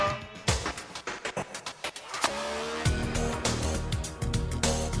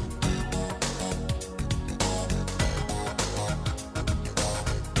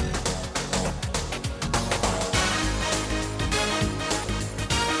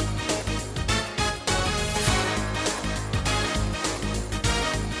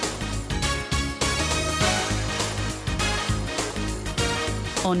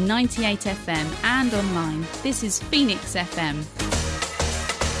on 98 FM and online. This is Phoenix FM.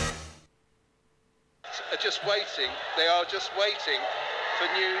 Just waiting. They are just waiting for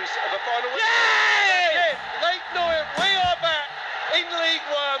news of a final. Yeah! Lake Orient, we are back in League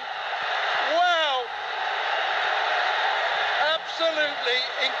One. Wow! Absolutely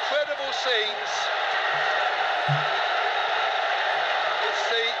incredible scenes. It's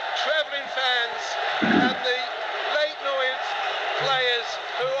the travelling fans and the Lake Orient players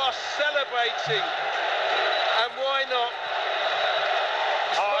who are celebrating. And why not?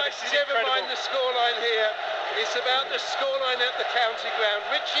 Never mind the scoreline here. It's about the scoreline at the county ground.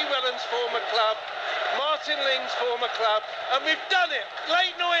 Richie Whellen's former club, Martin Ling's former club, and we've done it.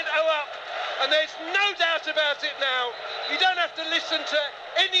 Leyton Orient are up, and there's no doubt about it now. You don't have to listen to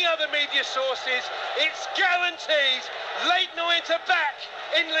any other media sources. It's guaranteed. Leyton Orient are back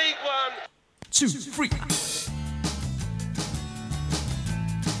in League One. 2, 3.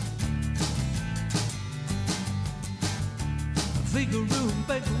 Vigoroo and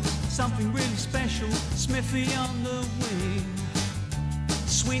bagel, something really special. Smithy on the wing.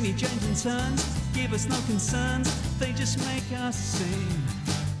 Sweeney changing turns, give us no concerns. They just make us sing.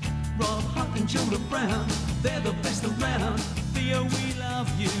 Rob Hunt and Jordan Brown, they're the best around. Theo, we love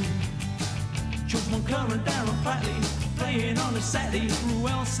you. George Moncur and Darren Pratley, playing on a Saturday. Who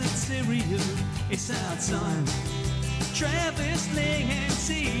else at Syria? It's our time. Travis Ling and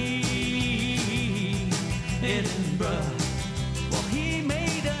T. Edinburgh. Well, he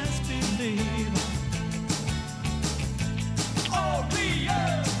made us believe.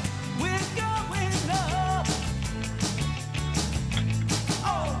 Orient, we're going up.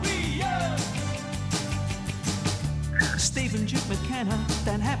 Orient. Stephen Duke McKenna,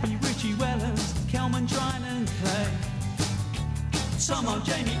 Dan Happy, Richie Wellers, Kelman, Drine and Clay. Tomo,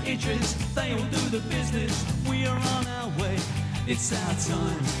 Jamie Idris, they all do the business. We are on our way, it's our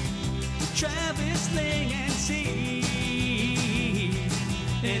time. Travis Ling and T.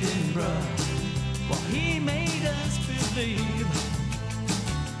 Edinburgh, well, he made us believe.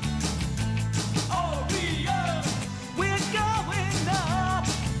 Orient, we're going up.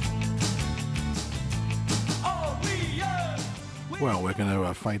 Orient. Well, we're going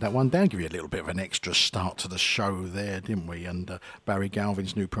to fade that one down, give you a little bit of an extra start to the show there, didn't we? And Barry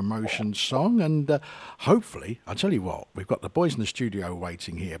Galvin's new promotion song. And hopefully, I'll tell you what, we've got the boys in the studio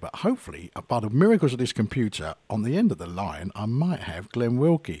waiting here, but hopefully, by the miracles of this computer, on the end of the line, I might have Glen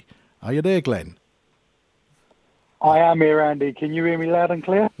Wilkie. Are you there, Glen? I am here, Andy. Can you hear me loud and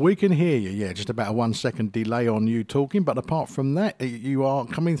clear? We can hear you, yeah. Just about a 1 second delay on you talking. But apart from that, you are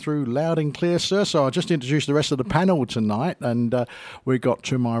coming through loud and clear, sir. So I'll just introduce the rest of the panel tonight. And we've got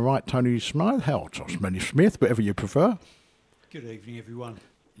to my right, Tony Smyth, Smyth, whatever you prefer. Good evening, everyone.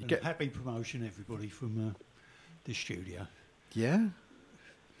 Happy promotion, everybody, from the studio. Yeah?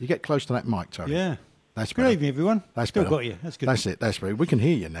 You get close to that mic, Tony. Yeah. That's good better. Evening, everyone. That's Still better. Got you. That's good. That's it. That's right. We can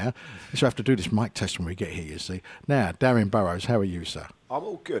hear you now. So we have to do this mic test when we get here, you see. Now, Darin Burrows, how are you, sir? I'm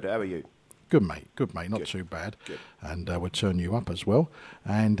all good. How are you? Good, mate. Good, mate. Not good. Too bad. Good. And we'll turn you up as well.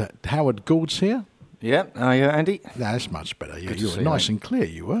 And Howard Gould's here. Yeah, Andy? No, that's much better. You were see nice you, and clear,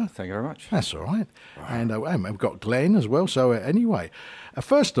 you were. Thank you very much. That's all right. And we've got Glen as well. So anyway,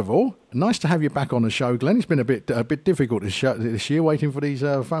 first of all, nice to have you back on the show, Glen. It's been a bit difficult this year, waiting for these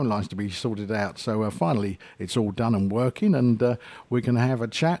phone lines to be sorted out. So finally, it's all done and working, and we can have a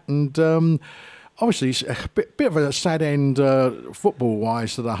chat. And obviously, it's a bit of a sad end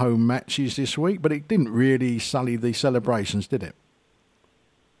football-wise to the home matches this week, but it didn't really sully the celebrations, did it?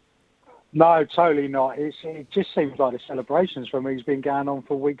 No, totally not. It just seems like the celebrations for me has been going on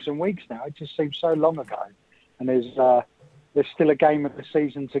for weeks and weeks now. It just seems so long ago, and there's still a game of the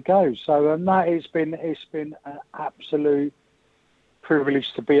season to go. So no, it's been an absolute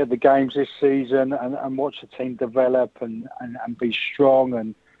privilege to be at the games this season and watch the team develop and be strong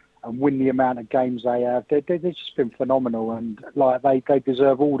and win the amount of games they have. They've just been phenomenal, and like they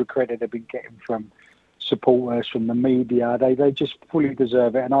deserve all the credit they've been getting from supporters, from the media. They just fully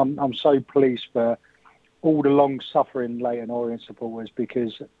deserve it, and I'm so pleased for all the long-suffering Leyton Orient supporters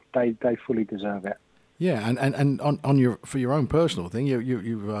because they fully deserve it. Yeah, and on for your own personal thing,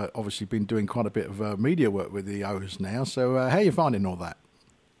 you've obviously been doing quite a bit of media work with the O's now. So how are you finding all that?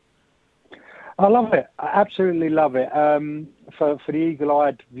 I love it. I absolutely love it. For the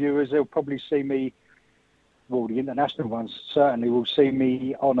eagle-eyed viewers, they'll probably see me. Well, the international ones certainly will see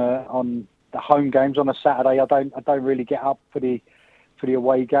me on the home games on a Saturday. I don't really get up for the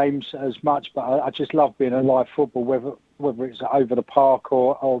away games as much, but I just love being at live football, whether it's over the park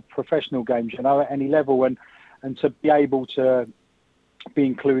or professional games, at any level, and to be able to be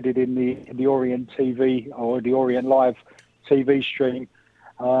included in the Orient TV or the Orient Live TV stream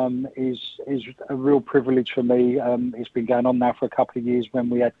is a real privilege for me. It's been going on now for a couple of years when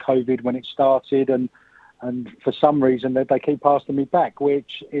we had COVID when it started, and for some reason they keep asking me back,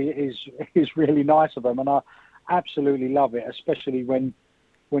 which is really nice of them, and I absolutely love it, especially when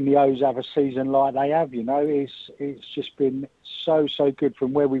the O's have a season like they have. It's just been so good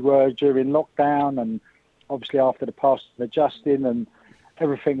from where we were during lockdown, and obviously after the past of Justin and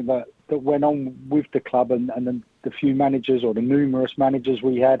everything that went on with the club, and the few managers or the numerous managers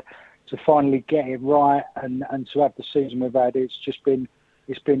we had to finally get it right and to have the season we've had.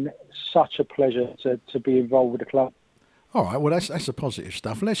 It's been such a pleasure to be involved with the club. All right, well, that's the positive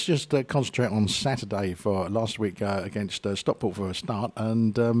stuff. Let's just concentrate on Saturday for last week against Stockport for a start.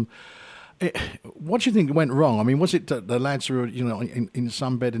 And what do you think went wrong? I mean, was it the lads who were in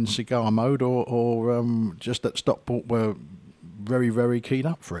sunbed and cigar mode, or just that Stockport were very, very keyed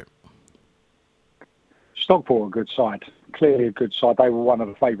up for it? Stockport were a good side, clearly a good side. They were one of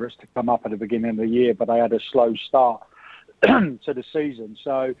the favourites to come up at the beginning of the year, but they had a slow start to the season.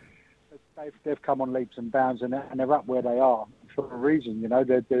 So they've come on leaps and bounds, and they're up where they are for a reason.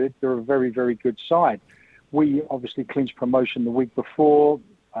 They're a very, very good side. We obviously clinched promotion the week before.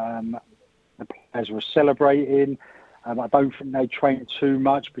 The players were celebrating. I don't think they trained too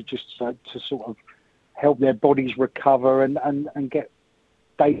much, but just to sort of help their bodies recover and get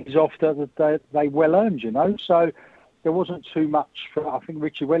days off that they well earned, So there wasn't too much. I think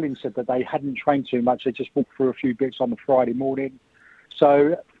Richie Welling said that they hadn't trained too much. They just walked through a few bits on the Friday morning.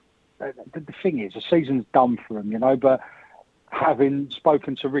 So the thing is, the season's done for them, but having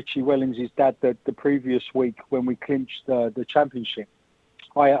spoken to Richie Welling's his dad the previous week when we clinched the championship,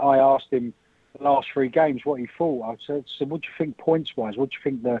 I asked him the last 3 games what he thought. I said, what do you think points-wise? What do you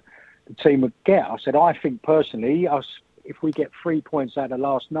think the team would get? I said, I think personally, if we get 3 points out of the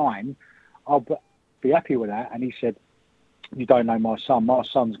last 9, I'll be happy with that. And he said, you don't know my son. My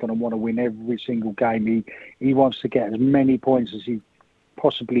son's going to want to win every single game. He wants to get as many points as he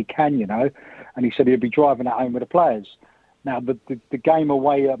possibly can, and he said he'd be driving it home with the players. Now, the game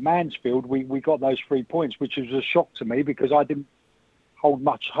away at Mansfield, we got those 3 points, which was a shock to me because I didn't hold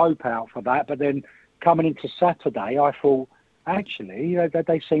much hope out for that. But then coming into Saturday, I thought, actually,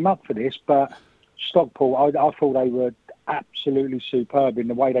 they seem up for this. But Stockport, I thought they were absolutely superb in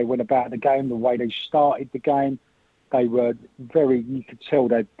the way they went about the game, the way they started the game. They were you could tell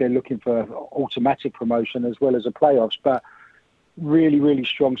they're looking for automatic promotion as well as the playoffs. But really, really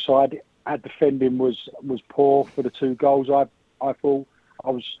strong side. Our defending was poor for the 2 goals. I thought I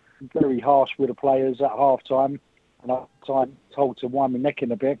was very harsh with the players at half time, and I was told to wind my neck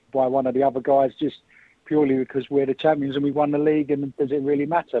in a bit by one of the other guys, just purely because we're the champions and we won the league, and does it really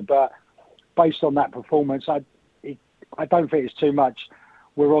matter? But based on that performance, I don't think it's too much.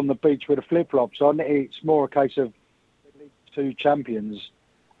 We're on the beach with the flip-flops on. It's more a case of League 2 champions,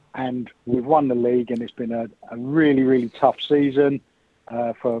 and we've won the league, and it's been a really, really tough season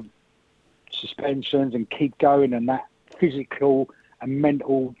for suspensions and keep going, and that physical and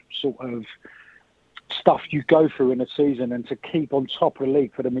mental sort of stuff you go through in a season, and to keep on top of the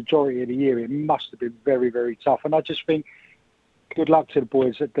league for the majority of the year, it must have been very, very tough. And I just think good luck to the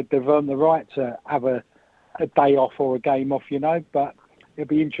boys that they've earned the right to have a day off or a game off, but it'll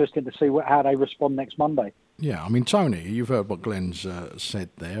be interesting to see how they respond next Monday. Yeah, I mean, Tony, you've heard what Glen's said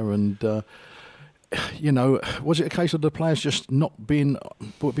there, and was it a case of the players just not being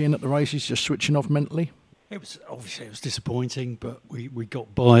at the races, just switching off mentally? It was disappointing, but we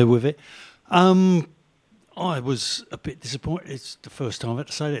got by with it. I was a bit disappointed. It's the first time I've had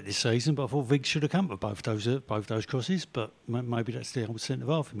to say that this season, but I thought Vig should have come with both those crosses. But maybe that's the old centre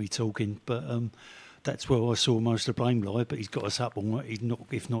half of me talking. But that's where I saw most of the blame lie. But he's got us up.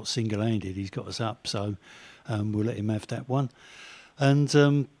 If not single-handed, he's got us up. So we'll let him have that one. And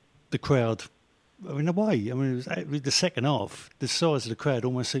the crowd, in a way, it was the second half. The size of the crowd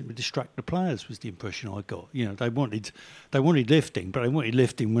almost seemed to distract the players. Was the impression I got. They wanted lifting, but they wanted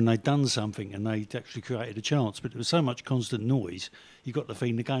lifting when they'd done something and they'd actually created a chance. But there was so much constant noise, you got the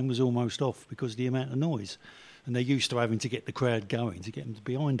feeling the game was almost off because of the amount of noise. And they're used to having to get the crowd going to get them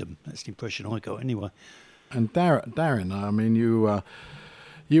behind them. That's the impression I got, anyway. And Darin, I mean, you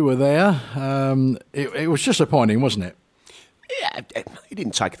were there. It was disappointing, wasn't it? Yeah, he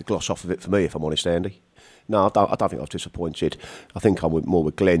didn't take the gloss off of it for me, if I'm honest, Andy. No, I don't think I was disappointed. I think I'm more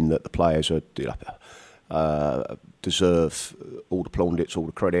with Glen that the players deserve all the plaudits, all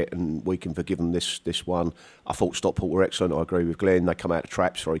the credit, and we can forgive them this one. I thought Stockport were excellent. I agree with Glen. They come out of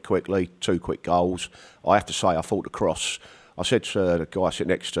traps very quickly, 2 quick goals. I have to say, I thought the cross, I said to the guy I sit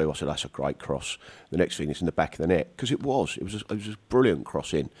next to, I said, that's a great cross. The next thing is in the back of the net, because it was a brilliant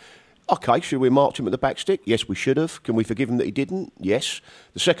cross in. Okay, should we have marked him at the back stick? Yes, we should have. Can we forgive him that he didn't? Yes.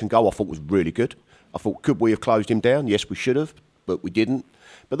 The second goal I thought was really good. I thought, could we have closed him down? Yes, we should have, but we didn't.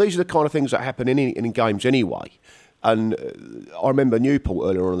 But these are the kind of things that happen in games anyway. And I remember Newport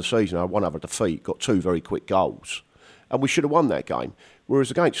earlier on in the season, I had one other defeat, got 2 very quick goals. And we should have won that game.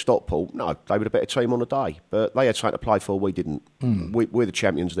 Whereas against Stockport, no, they were the better team on the day. But they had something to play for, we didn't. We're the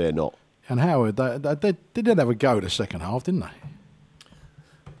champions, they're not. And Howard, they did have a go the second half, didn't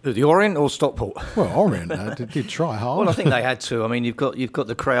they? The Orient or Stockport? Well, Orient did try hard. Well, I think they had to. I mean, you've got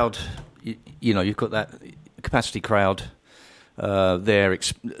the crowd. You've got that capacity crowd there,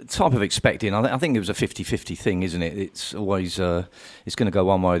 type of expecting. I think it was a 50-50 thing, isn't it? It's always it's going to go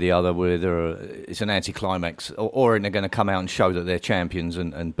one way or the other. It's an anticlimax. Orient are going to come out and show that they're champions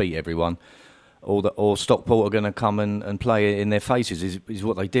and beat everyone. Or Stockport are going to come and play in their faces is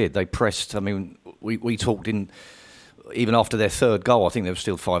what they did. They pressed. I mean, we talked in. Even after their third goal, I think there was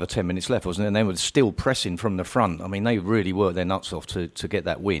still 5 or 10 minutes left, wasn't it? And they were still pressing from the front. I mean, they really worked their nuts off to get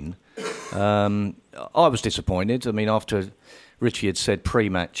that win. I was disappointed. I mean, after Richie had said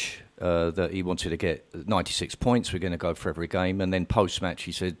pre-match that he wanted to get 96 points, we're going to go for every game. And then post-match,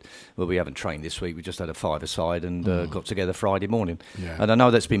 he said, well, we haven't trained this week. We just had a 5-a-side and got together Friday morning. Yeah. And I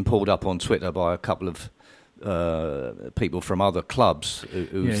know that's been pulled up on Twitter by a couple of people from other clubs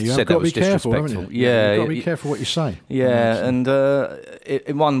who said that was disrespectful. You've got to be careful what you say. Yeah, and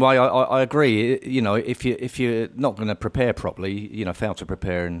in one way, I agree. If you're not going to prepare properly, fail to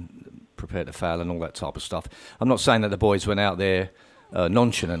prepare and prepare to fail and all that type of stuff. I'm not saying that the boys went out there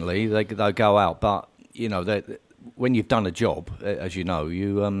nonchalantly. They go out, but when you've done a job, as you know,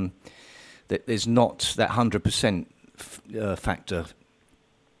 there's not that 100% factor.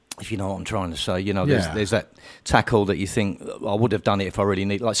 If you know what I'm trying to say, there's that tackle that you think I would have done it if I really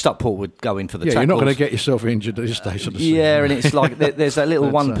need. Like Stockport would go in for the tackles. You're not going to get yourself injured at this stage of the season. Yeah, and it's like there's that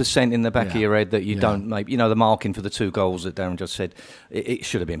little 1% in the back of your head that you don't make. The marking for the 2 goals that Darin just said, it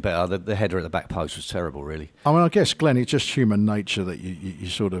should have been better. The header at the back post was terrible, really. I mean, I guess, Glenn, it's just human nature that you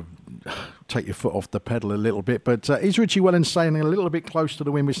sort of take your foot off the pedal a little bit. But is Richie Wellens saying a little bit close to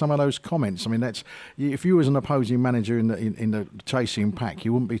the win with some of those comments? I mean, that's if you was an opposing manager in the chasing pack,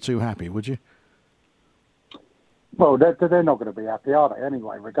 you wouldn't be too happy, would you? Well, they're not going to be happy, are they,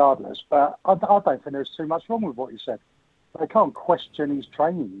 anyway, regardless? But I don't think there's too much wrong with what he said. They can't question his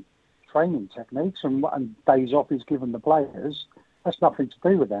training techniques and days off he's given the players. That's nothing to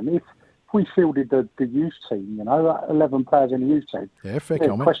do with them. If we fielded the youth team, 11 players in the youth team, they'd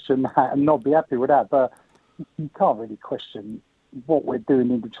question that and not be happy with that. But you can't really question what we're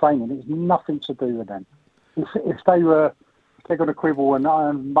doing in the training. It's nothing to do with them. If they're going to quibble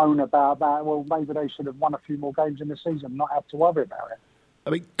and moan about that, well, maybe they should have won a few more games in the season, not have to worry about it. I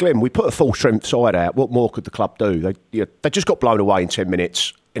mean, Glenn, we put a full strength side out. What more could the club do? They just got blown away in 10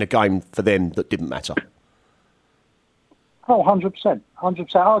 minutes in a game for them that didn't matter. Oh, 100%.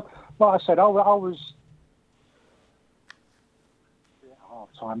 100%. Like I said, I was at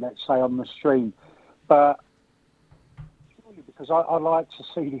half-time, let's say, on the stream. But purely because I like to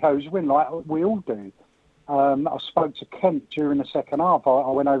see the O's win, like we all do. I spoke to Kent during the second half.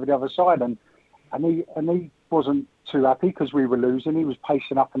 I went over the other side, and he wasn't too happy because we were losing. He was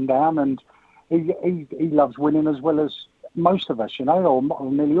pacing up and down, and he loves winning as well as most of us, or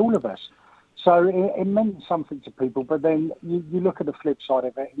nearly all of us. So it meant something to people. But then you look at the flip side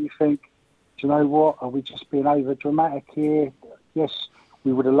of it, and you think, do you know what? Are we just being over dramatic here? Yes,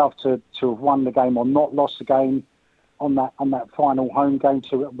 we would have loved to have won the game or not lost the game on that final home game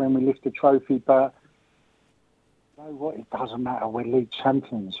when we lift the trophy, but. You know what? It doesn't matter. We're league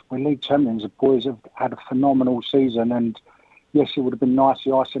champions. The boys have had a phenomenal season, and yes, it would have been nice,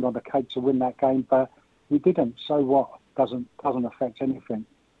 the icing on the cake, to win that game, but we didn't. So what? Doesn't affect anything.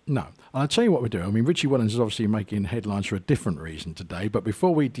 No. I'll tell you what we're doing. I mean, Richie Wellens is obviously making headlines for a different reason today, but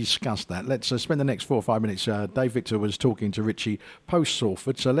before we discuss that, let's spend the next 4 or 5 minutes. Dave Victor was talking to Richie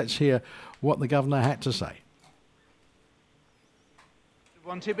post-Salford, so let's hear what the governor had to say.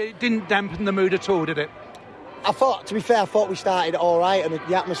 But it didn't dampen the mood at all, did it? To be fair, I thought we started all right, and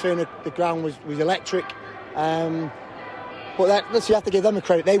the atmosphere in the ground was electric. But you have to give them the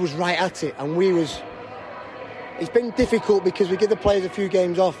credit. They was right at it, and we was. It's been difficult because we give the players a few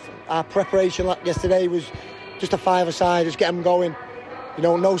games off. Our preparation yesterday was just a 5-a-side, just get them going.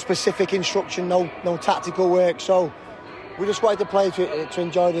 No specific instruction, no tactical work. So we just wanted to play to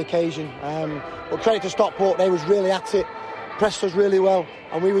enjoy the occasion. But credit to Stockport, they was really at it, pressed us really well,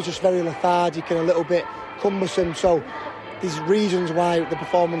 and we were just very lethargic and a little bit cumbersome. So there's reasons why the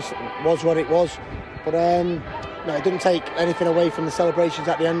performance was what it was. But it didn't take anything away from the celebrations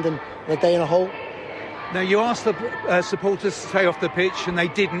at the end and the day in a whole. Now, you asked the supporters to stay off the pitch, and they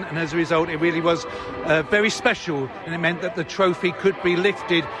didn't, and as a result, it really was very special, and it meant that the trophy could be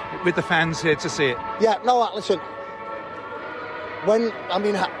lifted with the fans here to see it. Yeah, no, listen,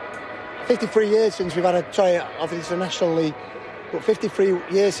 53 years since we've had a try, obviously it's a National League, but 53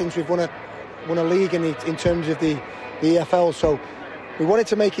 years since we've won a league in terms of the EFL, so we wanted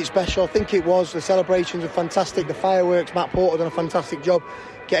to make it special. I think it was. The celebrations were fantastic, the fireworks, Matt Porter done a fantastic job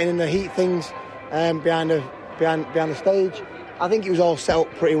getting in the heat things behind the stage. I think it was all set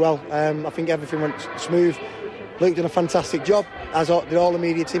up pretty well. I think everything went smooth. Luke done a fantastic job, as did all the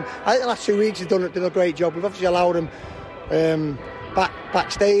media team. I think the last 2 weeks he's done a great job. We've obviously allowed him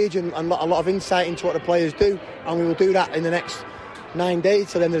backstage and a lot of insight into what the players do, and we will do that in the next 9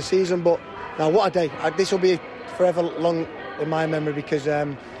 days till the end of the season. But now, what a day. This will be forever long in my memory, because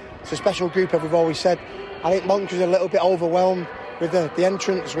it's a special group, as we've always said. I think Monk was a little bit overwhelmed with the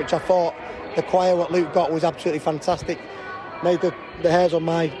entrance, which I thought the choir, what Luke got, was absolutely fantastic. Made the hairs on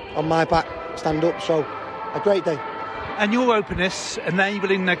my back stand up. So a great day. And your openness,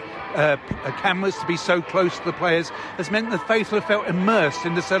 enabling the cameras to be so close to the players, has meant the faithful have felt immersed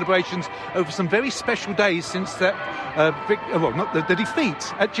in the celebrations over some very special days since the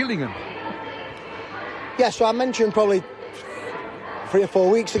defeat at Gillingham. Yeah, so I mentioned probably 3 or 4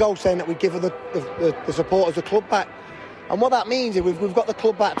 weeks ago saying that we'd give the supporters the club back. And what that means is we've got the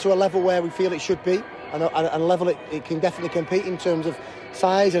club back to a level where we feel it should be, and a level it can definitely compete in terms of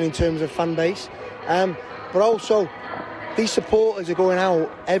size and in terms of fan base. But also, these supporters are going out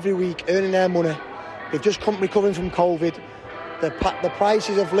every week, earning their money. They've just come recovering from COVID. The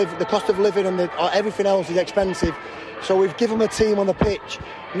prices of living, the cost of living, and everything else is expensive. So we've given them a team on the pitch,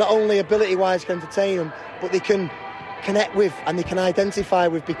 not only ability-wise can entertain them, but they can connect with and they can identify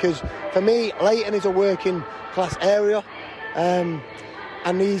with. Because for me, Leighton is a working class area, and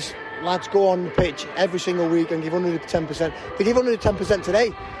these lads go on the pitch every single week and give 110%. They give 110%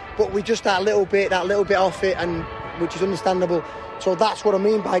 today, but we just that little bit off it, and which is understandable. So that's what I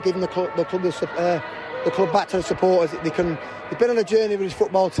mean by giving the club back to the supporters. They've been on a journey with this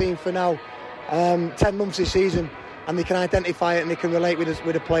football team for now 10 months this season, and they can identify it and they can relate with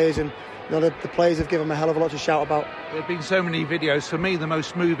the players, and you know, the players have given them a hell of a lot to shout about. There have been so many videos. For me, the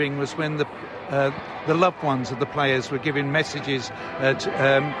most moving was when the loved ones of the players were giving messages,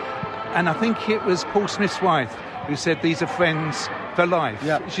 and I think it was Paul Smyth's wife who said these are friends for life.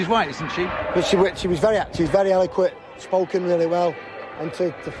 Yeah. She's right, isn't she? But she was very eloquent, spoken really well, and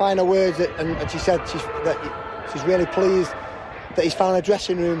to find her words and she said she's really pleased that he's found a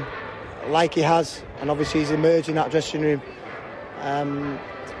dressing room like he has, and obviously he's emerged in that dressing room.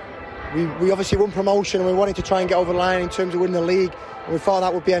 We obviously won promotion, and we wanted to try and get over the line in terms of winning the league, and we thought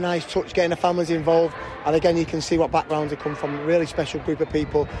that would be a nice touch, getting the families involved. And again, you can see what backgrounds they come from. A really special group of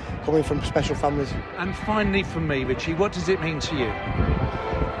people coming from special families. And finally, from me, Richie, what does it mean to you?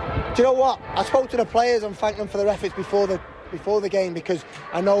 Do you know what? I spoke to the players and thanked them for their efforts before the game, because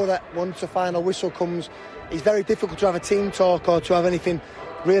I know that once the final whistle comes, it's very difficult to have a team talk or to have anything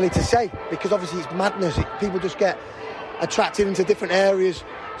really to say, because obviously it's madness. People just get attracted into different areas.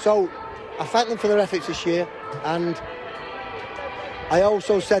 So I thank them for their efforts this year, and I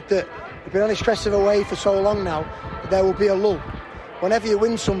also said that we've been on this stress of away for so long now that there will be a lull. Whenever you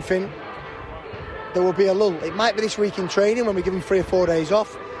win something, there will be a lull. It might be this week in training when we give them 3 or 4 days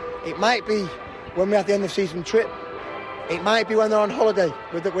off. It might be when we have the end of season trip. It might be when they're on holiday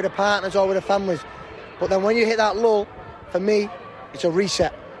with the partners or with the families. But then when you hit that lull, for me, it's a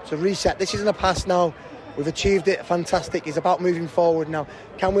reset. It's a reset. This isn't a past now. We've achieved it. Fantastic. It's about moving forward now.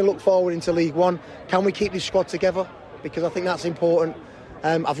 Can we look forward into League One? Can we keep this squad together? Because I think that's important.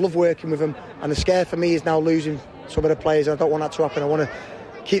 I've loved working with them, and the scare for me is now losing some of the players. I don't want that to happen. I want to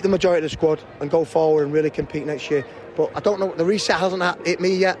keep the majority of the squad and go forward and really compete next year. But I don't know, the reset hasn't hit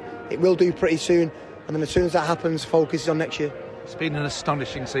me yet. It will do pretty soon, and then as soon as that happens, focus is on next year. It's been an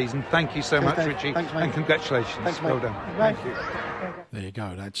astonishing season. Thank you so much, Richie. Thanks, mate. And congratulations. Thanks, mate. Well done. Thank you. There you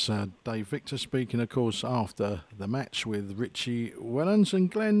go. That's Dave Victor speaking, of course, after the match with Richie Wellens.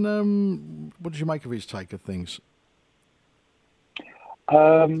 And Glenn, what did you make of his take of things?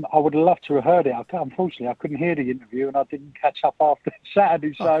 I would love to have heard it. Unfortunately, I couldn't hear the interview, and I didn't catch up after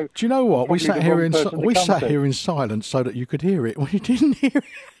Saturday. So, do you know what? We sat here in silence so that you could hear it. Well, you didn't hear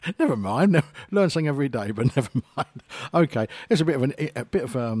it. Never mind. Learn something every day, but never mind. Okay, there's a bit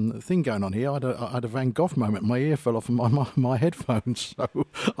of a thing going on here. I had a Van Gogh moment. My ear fell off my headphones, so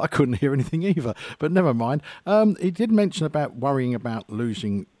I couldn't hear anything either. But never mind. He did mention about worrying about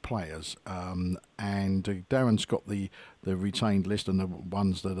losing players, and Darin's got the retained list and the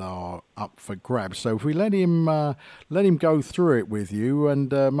ones that are up for grabs. So if we let him go through it with you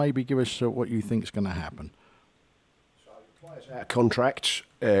and maybe give us what you think is going to happen. So the players out of contracts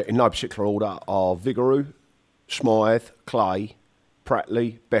in no particular order are Vigouroux, Smyth, Clay,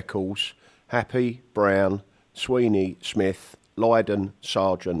 Pratley, Beckles, Happy, Brown, Sweeney, Smith, Lydon,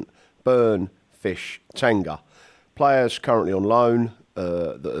 Sargent, Byrne, Fish, Tanger. Players currently on loan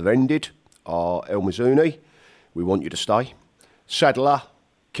that have ended are El Mizzouni, we want you to stay, Sadler,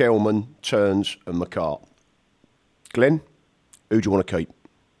 Kelman, Turns and McCart. Glen, who do you want to keep?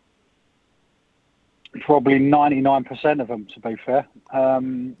 Probably 99% of them, to be fair. I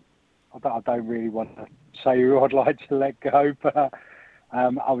don't really want to say who I'd like to let go, but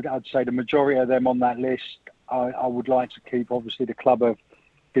I'd say the majority of them on that list I would like to keep. Obviously, the club have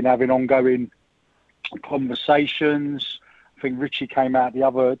been having ongoing conversations. I think Richie came out the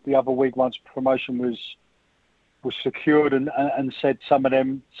other week once promotion was secured and said some of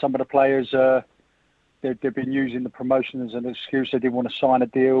the players they've been using the promotion as an excuse. They didn't want to sign a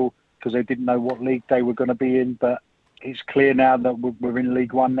deal because they didn't know what league they were going to be in. But it's clear now that we're in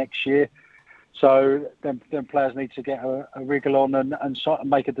League One next year. So then players need to get a wriggle on and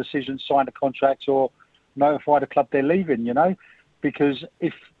make a decision, sign a contract or notify the club they're leaving, because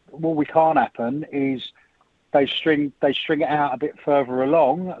if what we can't happen is they string it out a bit further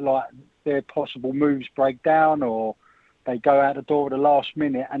along, like their possible moves break down or they go out the door at the last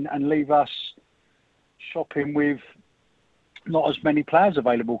minute and leave us shopping with not as many players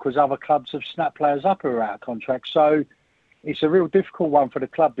available because other clubs have snapped players up who are out of contract. So it's a real difficult one for the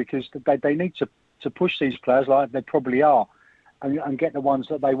club because they need to push these players like they probably are and get the ones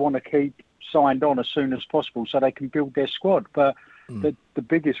that they want to keep signed on as soon as possible so they can build their squad. But the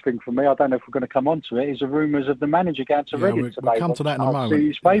biggest thing for me, I don't know if we're going to come on to it, is the rumours of the manager going to Reading today. We'll come to that in a moment.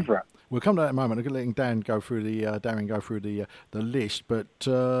 His favourite. We'll come to that in a moment. I'm going to let Darin go through the list. But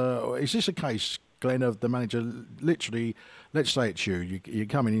is this a case, Glen, of the manager literally, let's say it's you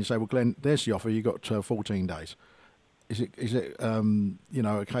come in and say, well, Glen, there's the offer, you got 14 days. Is it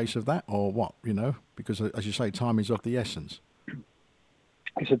a case of that or what, because as you say, time is of the essence.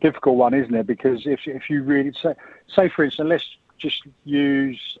 It's a difficult one, isn't it? Because if you really say for instance, let's just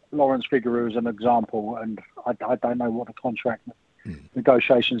use Lawrence Vigouroux as an example, and I don't know what the contract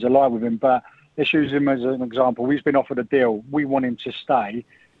negotiations are like with him, but let's use him as an example. He's been offered a deal. We want him to stay.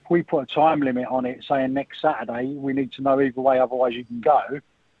 If we put a time limit on it, saying next Saturday, we need to know either way, otherwise you can go.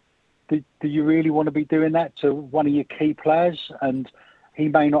 Do you really want to be doing that to one of your key players? And he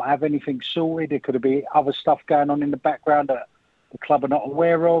may not have anything sorted. There could be other stuff going on in the background that the club are not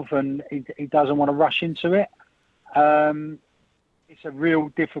aware of, and he doesn't want to rush into it. It's a real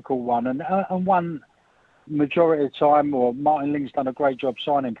difficult one, and one majority of the time, or Martin Ling's done a great job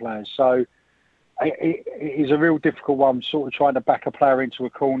signing players, so it is a real difficult one, sort of trying to back a player into a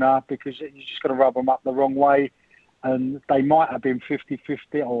corner because you're just going to rub them up the wrong way, and they might have been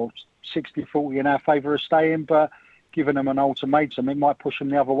 50-50 or 60-40 in our favour of staying, but giving them an ultimatum, it might push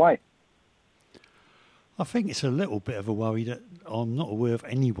them the other way. I think it's a little bit of a worry that I'm not aware of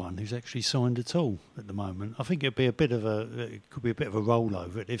anyone who's actually signed at all at the moment. I think it could be a bit of a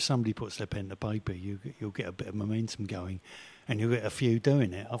rollover. If somebody puts their pen to paper, you'll get a bit of momentum going, and you'll get a few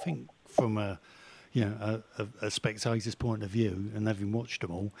doing it. I think from a spectator's point of view, and having watched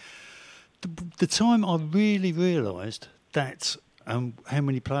them all, the time I really realised that how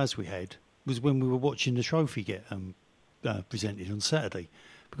many players we had was when we were watching the trophy get presented on Saturday.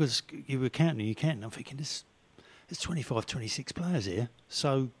 Because you were counting, I'm thinking there's 25, 26 players here.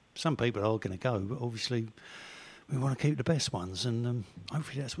 So some people are going to go, but obviously we want to keep the best ones, and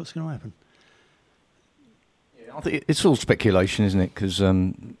hopefully that's what's going to happen. Yeah, I think it's all speculation, isn't it? Because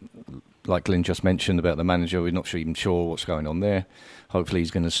like Glen just mentioned about the manager, we're not even sure what's going on there. Hopefully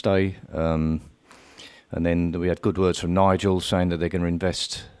he's going to stay. And then we had good words from Nigel saying that they're going to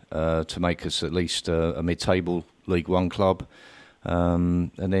invest to make us at least a mid-table League One club.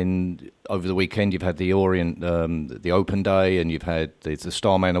 And then over the weekend you've had the Orient, the Open Day, and you've had the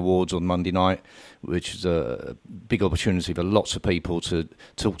Starman Awards on Monday night, which is a big opportunity for lots of people to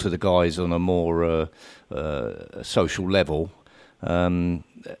talk to the guys on a more social level. And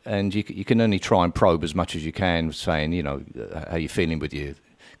you can only try and probe as much as you can, saying, how you feeling with your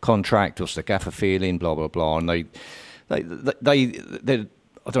contract, what's the gaffer feeling, blah, blah, blah. And they I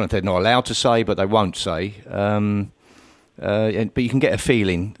don't know if they're not allowed to say, but they won't say. But you can get a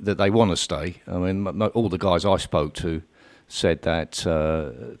feeling that they want to stay. I mean, all the guys I spoke to said that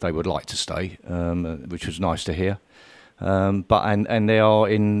they would like to stay, which was nice to hear. And they are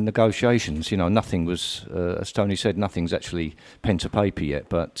in negotiations. Nothing was, as Tony said, nothing's actually pen to paper yet.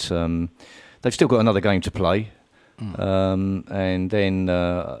 But they've still got another game to play. And then,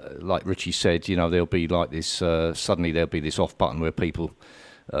 like Richie said, there'll be like this. Suddenly, there'll be this off button where people,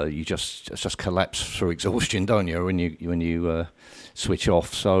 you just collapse through exhaustion, don't you? When you switch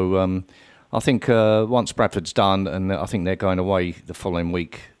off. So I think once Bradford's done, and I think they're going away the following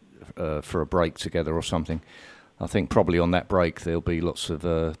week for a break together or something. I think probably on that break there'll be lots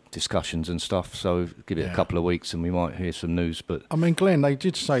of discussions and stuff. So give it a couple of weeks and we might hear some news. But I mean, Glen, they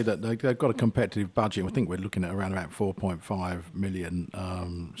did say that they've got a competitive budget. I think we're looking at around about 4.5 million,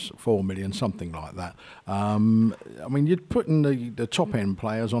 4 million, something like that. I mean, you're putting the top end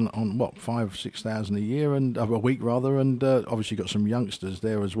players on what, 5,000-6,000 a year and a week rather, and obviously got some youngsters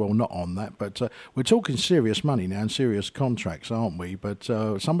there as well, not on that. But we're talking serious money now and serious contracts, aren't we? But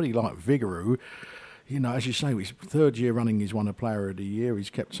somebody like Vigouroux, as you say, his third year running, he's won a Player of the Year. He's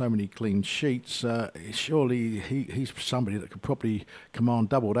kept so many clean sheets. Surely he's somebody that could probably command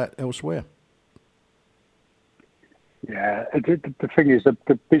double that elsewhere. Yeah, the thing is,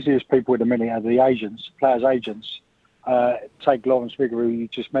 the busiest people at the minute are the agents, players' agents. Take Lawrence Vigouroux, you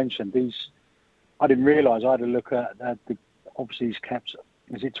just mentioned. I didn't realise. I had a look at obviously he's kept,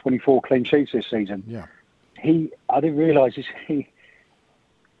 is it 24 clean sheets this season? Yeah. I didn't realise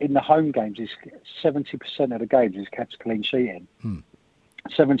in the home games, 70% of the games he's kept clean sheeting.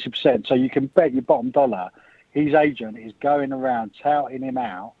 70%. So you can bet your bottom dollar his agent is going around touting him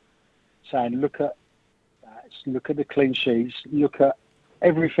out, saying, look at the clean sheets, look at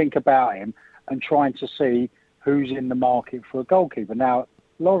everything about him, and trying to see who's in the market for a goalkeeper. Now,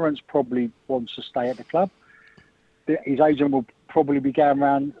 Lawrence probably wants to stay at the club. His agent will probably be going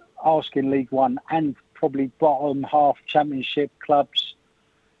around asking League One and probably bottom half Championship clubs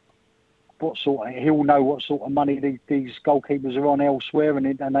he'll know what sort of money these goalkeepers are on elsewhere, and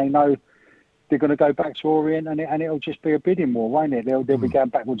they know they're going to go back to Orient, and it'll just be a bidding war, won't it? They'll be going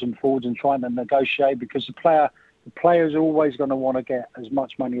backwards and forwards and trying to negotiate, because the player's always going to want to get as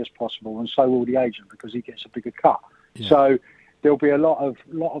much money as possible, and so will the agent, because he gets a bigger cut. Yeah. So there'll be a lot of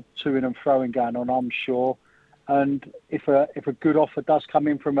to-ing and throwing going on, I'm sure. And if a good offer does come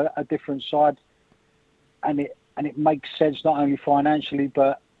in from a different side, and it makes sense not only financially,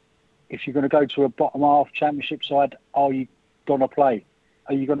 but if you're going to go to a bottom half Championship side, are you going to play?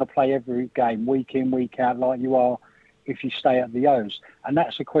 Are you going to play every game, week in, week out, like you are if you stay at the O's? And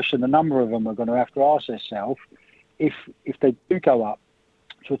that's a question a number of them are going to have to ask themselves. If they do go up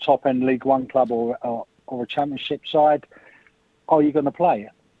to a top-end League One club or a Championship side, are you going to play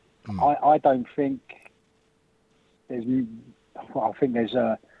it? I don't think there's... I think there's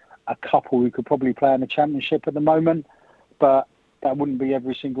a couple who could probably play in the Championship at the moment, but that wouldn't be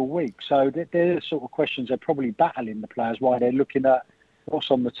every single week. So they're the sort of questions they're probably battling, the players, while they're looking at what's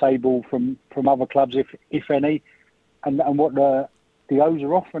on the table from other clubs, if any, and what the O's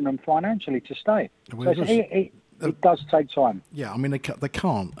are offering them financially to stay. Well, so it does take time. Yeah, I mean, they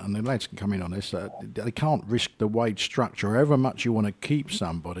can't, and the lads can come in on this, they can't risk the wage structure. However much you want to keep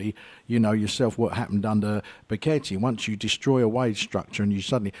somebody, you know yourself what happened under Becchetti. Once you destroy a wage structure and you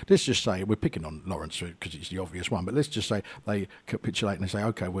suddenly, let's just say, we're picking on Lawrence because it's the obvious one, but let's just say they capitulate and they say,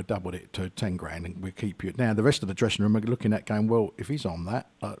 OK, we'll double it to 10 grand and we'll keep you. Now, the rest of the dressing room are looking at going, well, if he's on that,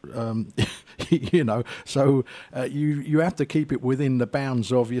 so you have to keep it within the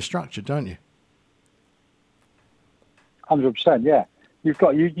bounds of your structure, don't you? 100%, yeah. You've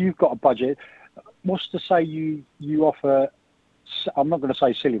got a budget. What's to say you offer? I'm not going to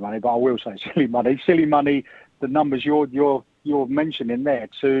say silly money, but I will say silly money. Silly money. The numbers you're mentioning there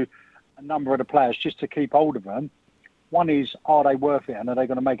to a number of the players just to keep hold of them. One is, are they worth it, and are they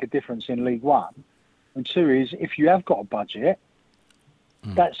going to make a difference in League One? And two is, if you have got a budget,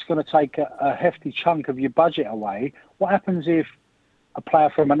 that's going to take a hefty chunk of your budget away. What happens if a player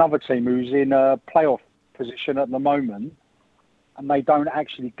from another team who's in a playoff position at the moment, and they don't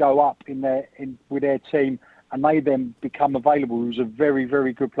actually go up with their team, and they then become available, who's a very,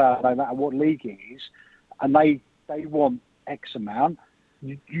 very good player, no matter what league it is, and they want X amount,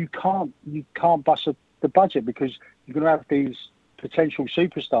 you can't bust the budget, because you're going to have these potential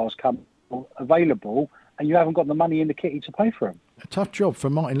superstars come available, and you haven't got the money in the kitty to pay for them. A tough job for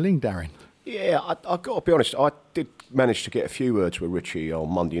Martin Ling, Darin. Yeah, I've got to be honest, I did manage to get a few words with Richie on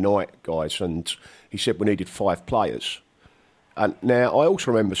Monday night, guys, and he said we needed 5 players. And now, I also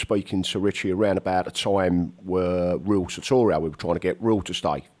remember speaking to Richie around about a time where Real Sartorial, we were trying to get Real to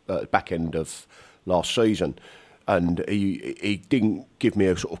stay at the back end of last season, and he didn't give me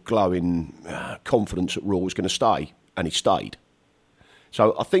a sort of glowing confidence that Real was going to stay, and he stayed.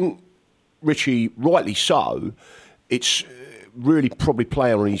 So I think Richie, rightly so, it's really probably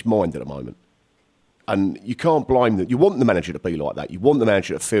playing on his mind at the moment. And you can't blame them. You want the manager to be like that. You want the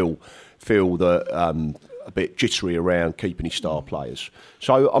manager to feel that a bit jittery around keeping his star players.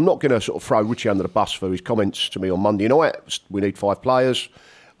 So I'm not going to sort of throw Richie under the bus for his comments to me on Monday night. We need 5 players.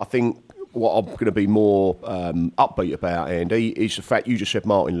 I think what I'm going to be more upbeat about, Andy, is the fact you just said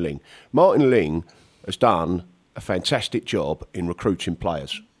Martin Ling. Martin Ling has done a fantastic job in recruiting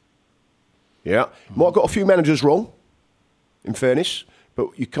players. Yeah, might have got a few managers wrong, in fairness, but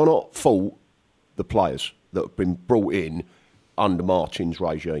you cannot fault the players that have been brought in under Martin's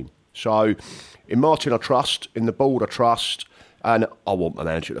regime. So, in Martin I trust, in the board I trust, and I want my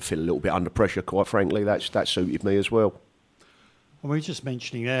manager to feel a little bit under pressure, quite frankly. That suited me as well. Well, we were just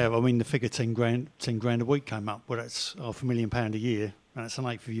mentioning there, I mean, the figure 10 grand a week came up. Well, that's £500,000 a year, and that's an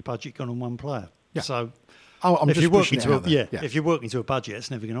eighth of your budget gone on one player. Yeah. So, if you're working to a budget, it's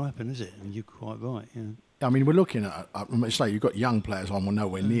never going to happen, is it? And you're quite right. Yeah. I mean, we're looking at, it's like you've got young players on,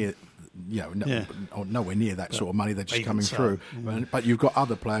 nowhere near, nowhere near that sort of money they're just coming through. Yeah. But you've got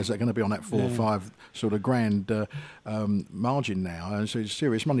other players that are going to be on that 4 or 5 sort of grand margin now, and so it's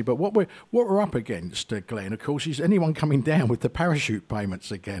serious money. But what we're up against, Glenn, of course, is anyone coming down with the parachute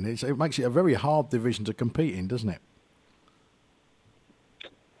payments again. It makes it a very hard division to compete in, doesn't it?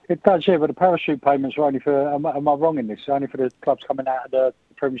 It does, yeah, but the parachute payments are only for, am I wrong in this? Only for the clubs coming out of the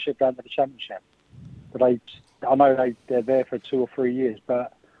Premiership down to the Championship. But I know they're there for 2 or 3 years,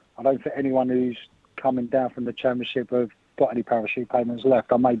 but I don't think anyone who's coming down from the Championship have got any parachute payments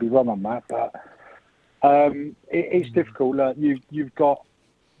left. I may be wrong on that, but it's difficult. Look, you've got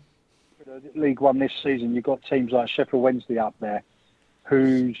League One this season, you've got teams like Sheffield Wednesday up there,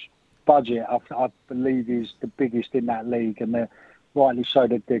 whose budget, I believe, is the biggest in that league, and they're rightly so.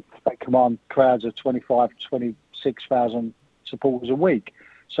 They command crowds of 25,000, 26,000 supporters a week.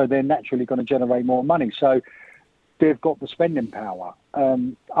 So they're naturally going to generate more money. So they've got the spending power.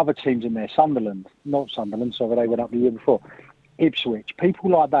 Other teams in there, not Sunderland, sorry, they went up the year before, Ipswich,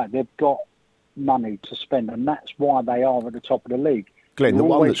 people like that, they've got money to spend, and that's why they are at the top of the league. Glenn, the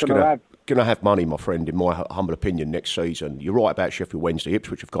one that's going to have money, my friend, in my humble opinion, next season, you're right about Sheffield Wednesday,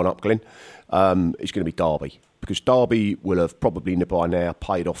 Ipswich have gone up, Glenn, is going to be Derby. Because Derby will have probably by now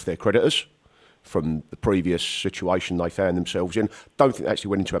paid off their creditors from the previous situation they found themselves in. Don't think they actually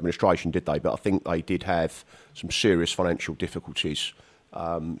went into administration, did they? But I think they did have some serious financial difficulties.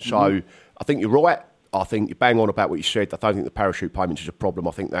 So I think you're right. I think you're bang on about what you said. I don't think the parachute payments is a problem.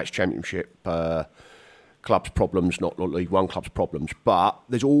 I think that's Championship clubs' problems, not League One clubs' problems. But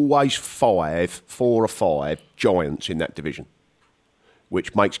there's always 4 or 5 giants in that division,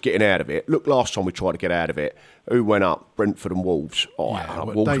 which makes getting out of it. Look, last time we tried to get out of it, who went up? Brentford and Wolves.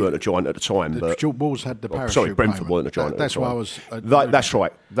 Wolves weren't a giant at the time. Wolves had the parachute sorry, Brentford weren't a giant at the time. That's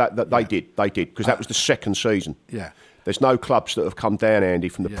right. They did, because that was the second season. Yeah. There's no clubs that have come down, Andy,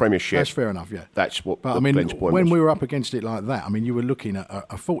 from the Premiership. That's fair enough, yeah. That's what Glenn's point when we were up against it like that, I mean, you were looking at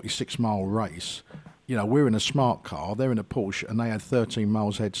a 46-mile race. You know, we're in a smart car, they're in a Porsche, and they had 13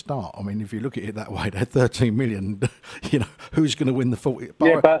 miles head start. I mean, if you look at it that way, they had 13 million. You know, who's going to win the 40?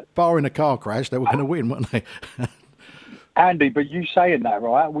 Bar in a car crash, they were going to win, weren't they? Andy, but you saying that,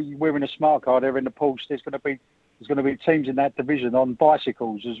 right? We're in a smart car, they're in the Porsche. There's going to be teams in that division on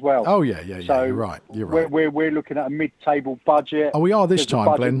bicycles as well. Oh yeah. So you're right. We're looking at a mid-table budget. Oh, we are this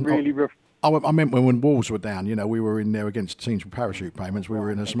time, Glenn. Really I meant when Wolves were down, you know, we were in there against teams with parachute payments. We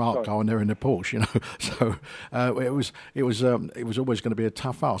were in a smart car and they're in a Porsche, you know. So it was always going to be a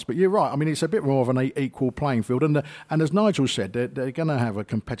tough ask. But you're right. I mean, it's a bit more of an equal playing field. And as Nigel said, they're going to have a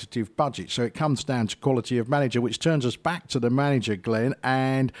competitive budget. So it comes down to quality of manager, which turns us back to the manager, Glenn.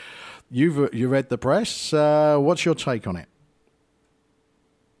 And you read the press. What's your take on it?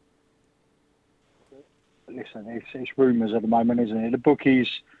 Listen, it's rumours at the moment, isn't it? The bookies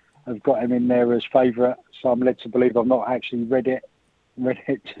have got him in there as favourite, so I'm led to believe. I've not actually read it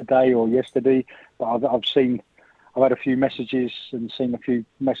today or yesterday, but I've had a few messages and seen a few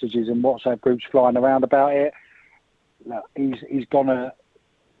messages in WhatsApp groups flying around about it. Look, he's gonna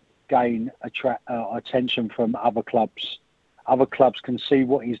gain attention from other clubs. Other clubs can see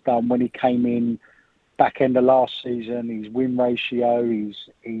what he's done when he came in back end of last season. His win ratio,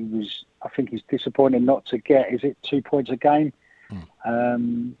 I think he's disappointed not to get. Is it 2 points a game?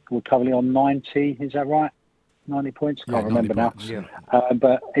 We're currently on 90, is that right? 90 points? I can't remember now. Yeah.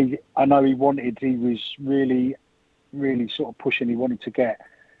 But I know he was really, really sort of pushing. He wanted to get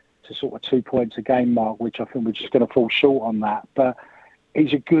to sort of 2 points a game mark, which I think we're just going to fall short on that. But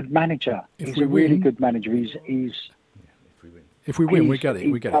he's a good manager. He's a really good manager. If we win, we get it.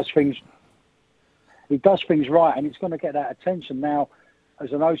 He does things right, and it's going to get that attention. Now,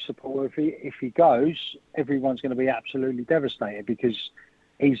 as an O supporter, if he goes, everyone's going to be absolutely devastated because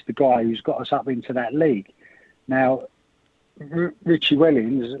he's the guy who's got us up into that league. Now, Richie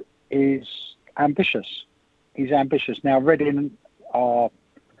Wellens is ambitious. He's ambitious. Now, Reading are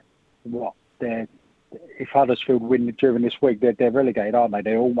if Huddersfield win during this week, they're relegated, aren't they?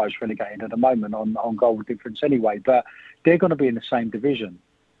 They're almost relegated at the moment on goal difference anyway. But they're going to be in the same division.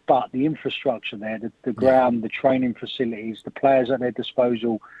 But the infrastructure there, the ground, the training facilities, the players at their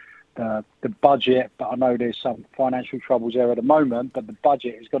disposal, the budget. But I know there's some financial troubles there at the moment. But the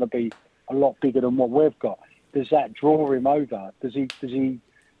budget is going to be a lot bigger than what we've got. Does that draw him over? Does he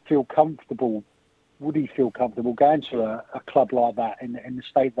feel comfortable? Would he feel comfortable going to a club like that in the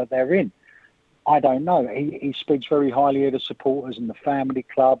state that they're in? I don't know. He speaks very highly of the supporters and the family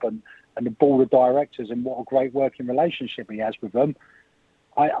club and the board of directors and what a great working relationship he has with them.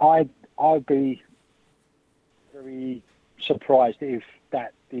 I'd be very surprised if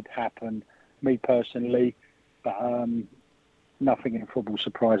that did happen, me personally. But nothing in football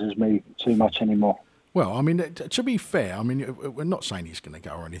surprises me too much anymore. Well, I mean, to be fair, I mean, we're not saying he's going to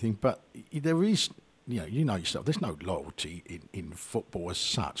go or anything, but there is, you know yourself, there's no loyalty in football as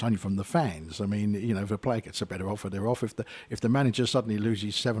such, only from the fans. I mean, if a player gets a better offer, they're off. If the manager suddenly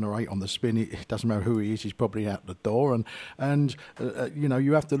loses 7 or 8 on the spin, it doesn't matter who he is, he's probably out the door. And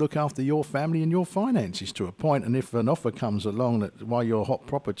you have to look after your family and your finances to a point. And if an offer comes along that while you're hot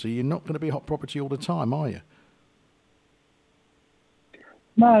property, you're not going to be hot property all the time, are you?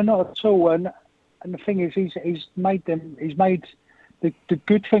 No, not at all. And the thing is, he's made the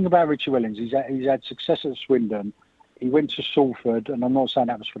good thing about Richie Wellens is that he's had success at Swindon. He went to Salford, and I'm not saying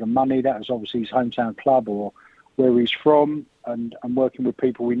that was for the money. That was obviously his hometown club or where he's from, and working with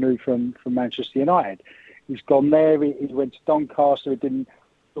people we knew from Manchester United. He's gone there. He went to Doncaster. It didn't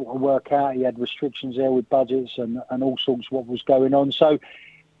sort of work out. He had restrictions there with budgets and all sorts of what was going on. So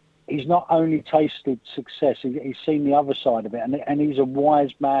he's not only tasted success, he's seen the other side of it, and he's a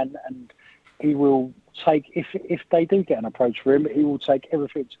wise man, and he will take, if they do get an approach for him, he will take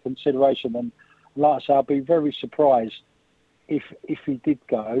everything into consideration. And like I say, I'll be very surprised if he did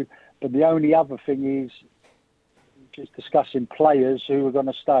go. But the only other thing is just discussing players who are going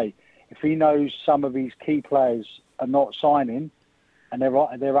to stay. If he knows some of his key players are not signing and they're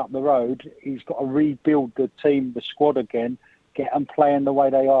up the road, he's got to rebuild the team, the squad again, get them playing the way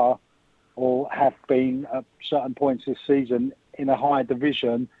they are or have been at certain points this season in a higher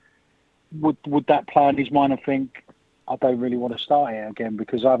division. Would that play in his mind and think, I don't really want to start here again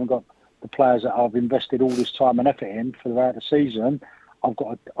because I haven't got the players that I've invested all this time and effort in throughout the season. I've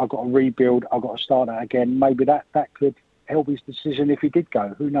got to rebuild. I've got to start that again. Maybe that could help his decision if he did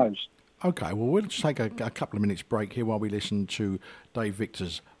go. Who knows? Okay, well, we'll just take a couple of minutes break here while we listen to Dave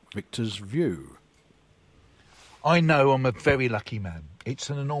Victor's view. I know I'm a very lucky man. It's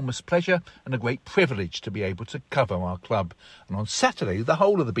an enormous pleasure and a great privilege to be able to cover our club. And on Saturday, the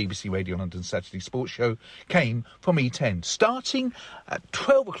whole of the BBC Radio London Saturday Sports Show came from E10, starting at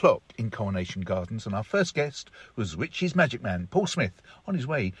 12 o'clock in Coronation Gardens. And our first guest was Richie's magic man, Paul Smyth, on his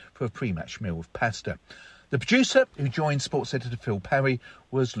way for a pre-match meal with pasta. The producer who joined sports editor Phil Parry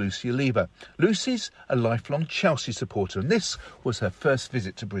was Lucy Oliva. Lucy's a lifelong Chelsea supporter, and this was her first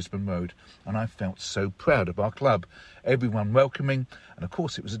visit to Brisbane Road. And I felt so proud of our club. Everyone welcoming, and of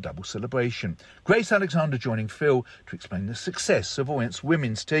course it was a double celebration. Grace Alexander joining Phil to explain the success of Orient's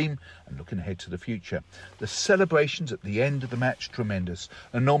women's team and looking ahead to the future. The celebrations at the end of the match, tremendous.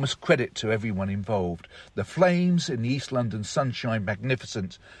 Enormous credit to everyone involved. The flames in the East London sunshine,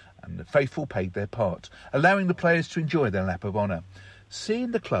 magnificent. And the faithful paid their part, allowing the players to enjoy their lap of honour. Seeing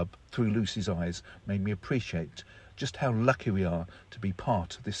the club through Lucy's eyes made me appreciate just how lucky we are to be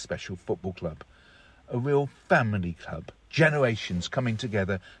part of this special football club. A real family club, generations coming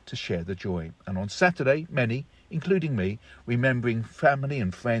together to share the joy. And on Saturday, many, including me, remembering family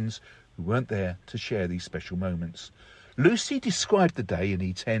and friends who weren't there to share these special moments. Lucy described the day in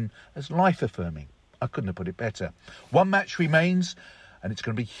E10 as life-affirming. I couldn't have put it better. One match remains, and it's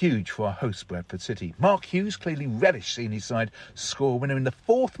going to be huge for our host, Bradford City. Mark Hughes clearly relished seeing his side score a winner in the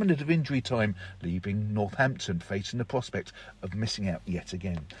 4th minute of injury time, leaving Northampton facing the prospect of missing out yet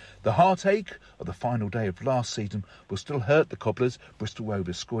again. The heartache of the final day of last season will still hurt the Cobblers, Bristol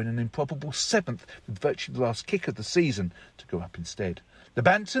Rovers scoring an improbable 7th with virtually the last kick of the season to go up instead. The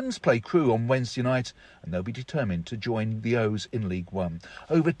Bantams play Crewe on Wednesday night, and they'll be determined to join the O's in League One.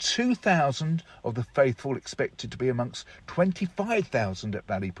 Over 2,000 of the faithful expected to be amongst 25,000 at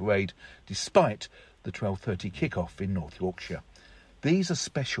Valley Parade, despite the 12:30 kick-off in North Yorkshire. These are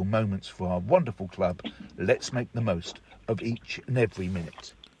special moments for our wonderful club. Let's make the most of each and every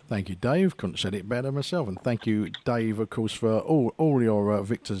minute. Thank you, Dave. Couldn't have said it better myself. And thank you, Dave, of course, for all your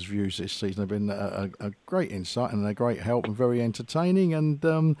Victor's views this season. Have been a great insight and a great help and very entertaining.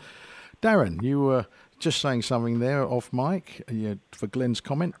 And Darin, you were just saying something there off mic for Glen's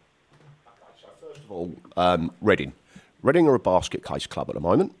comment. So first of all, Reading. Reading are a basket case club at the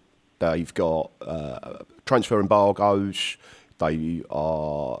moment. They've got transfer embargoes. They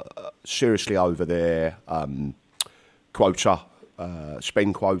are seriously over their quota.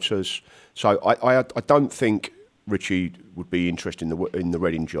 Spend quotas, so I don't think Richie would be interested in the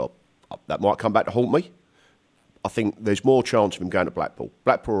Reading job. That might come back to haunt me. I think there's more chance of him going to Blackpool.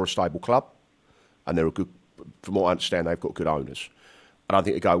 Blackpool are a stable club, and they're a good. From what I understand, they've got good owners. I don't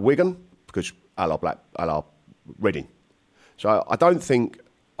think he'd go Wigan because a la Reading. So I don't think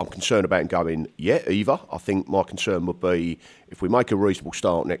I'm concerned about him going yet either. I think my concern would be if we make a reasonable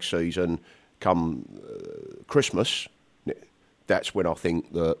start next season, come Christmas. That's when I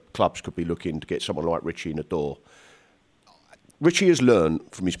think the clubs could be looking to get someone like Richie in the door. Richie has learned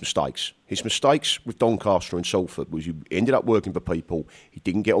from his mistakes. His mistakes with Doncaster and Salford was he ended up working for people he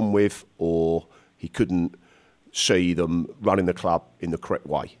didn't get on with, or he couldn't see them running the club in the correct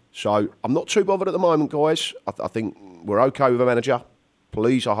way. So I'm not too bothered at the moment, guys. I think we're okay with a manager.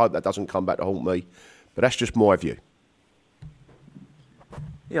 Please, I hope that doesn't come back to haunt me. But that's just my view.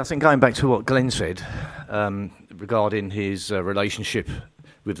 Yeah, I think going back to what Glen said regarding his relationship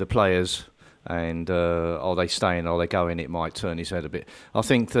with the players and are they staying, are they going, it might turn his head a bit. I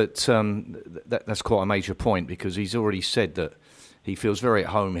think that, that's quite a major point because he's already said that he feels very at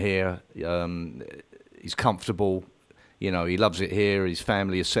home here. He's comfortable, he loves it here. His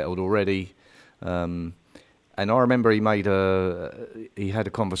family is settled already. And I remember he had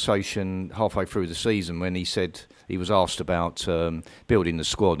a conversation halfway through the season when he said he was asked about building the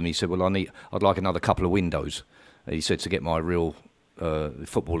squad, and he said, "Well, I'd like another couple of windows." And he said to get my real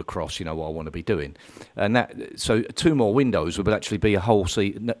football across, what I want to be doing, and so 2 more windows would actually be the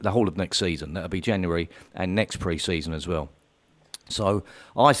whole of next season. That would be January and next pre-season as well. So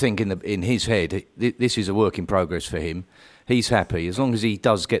I think in his head, this is a work in progress for him. He's happy as long as he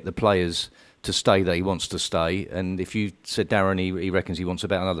does get the players to stay that he wants to stay. And if you said Darin, he reckons he wants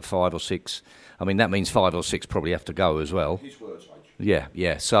about another 5 or 6. I mean, that means 5 or 6 probably have to go as well. His words,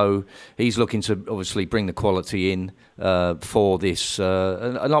 Yeah. So he's looking to obviously bring the quality in for this.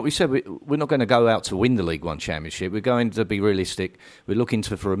 And like we said, we're not going to go out to win the League One Championship. We're going to be realistic. We're looking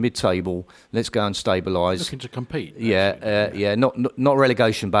for a mid-table. Let's go and stabilise. Looking to compete. Yeah. Not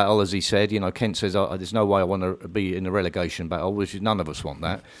relegation battle, as he said. Kent says, there's no way I want to be in a relegation battle, which none of us want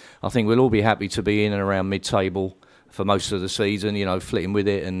that. I think we'll all be happy to be in and around mid-table for most of the season, flitting with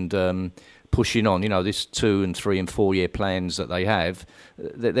it and pushing on. This 2 and 3 and 4 year plans that they have,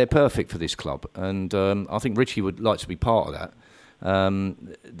 they're perfect for this club. And I think Richie would like to be part of that.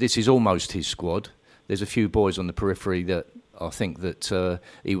 This is almost his squad. There's a few boys on the periphery that I think that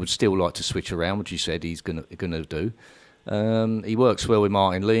he would still like to switch around, which he said he's going to do. He works well with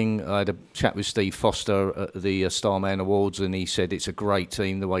Martin Ling. I had a chat with Steve Foster at the Starman Awards, and he said it's a great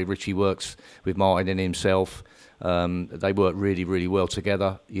team, the way Richie works with Martin and himself. They work really, really well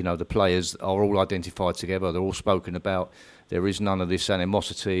together. The players are all identified together. They're all spoken about. There is none of this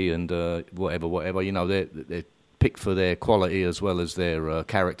animosity and whatever. They're picked for their quality as well as their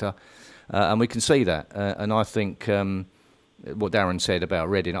character. And we can see that. And I think what Darin said about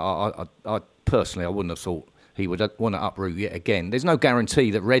Reading, I personally, I wouldn't have thought he would want to uproot yet again. There's no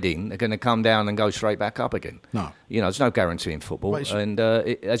guarantee that Reading are going to come down and go straight back up again. No. There's no guarantee in football. And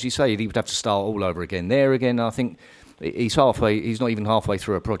as you say, he would have to start all over again. There again, I think he's not even halfway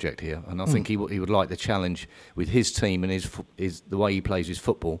through a project here. And I think he would like the challenge with his team and his the way he plays his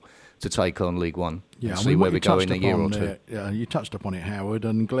football to take on League One and see where we go in a year or two. You touched upon it, Howard,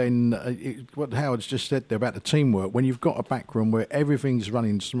 and Glen, what Howard's just said there about the teamwork. When you've got a backroom where everything's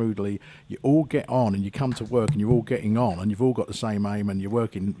running smoothly, you all get on and you come to work and you're all getting on and you've all got the same aim and you're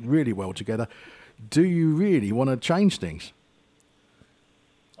working really well together, do you really want to change things?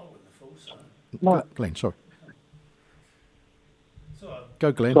 I wouldn't have thought so. No. Glen, sorry.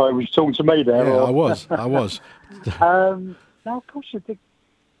 Go, Glen. Sorry, was you talking to me there? Yeah, or? I was. No, of course you did.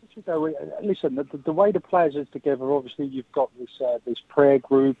 Listen, the way the players are together, obviously you've got this prayer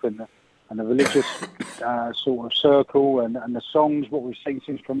group and the religious sort of circle and the songs, what we've seen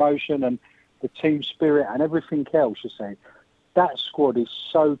since promotion and the team spirit and everything else, you see. That squad is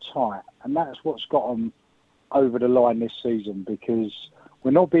so tight, and that's what's got them over the line this season, because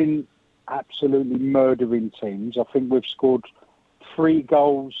we're not being absolutely murdering teams. I think we've scored 3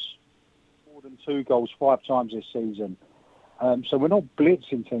 goals, more than 2 goals 5 times this season. So we're not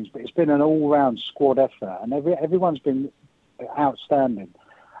blitzing teams, but it's been an all-round squad effort, and everyone's been outstanding.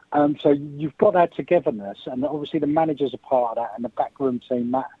 So you've got that togetherness, and obviously the managers are part of that, and the backroom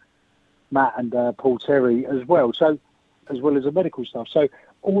team, Matt and Paul Terry as well. So, as well as the medical staff. So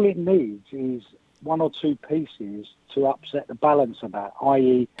all it needs is one or two pieces to upset the balance of that,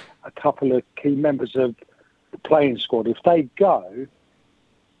 i.e., a couple of key members of the playing squad. If they go,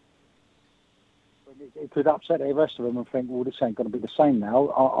 it could upset the rest of them and think, well, this ain't going to be the same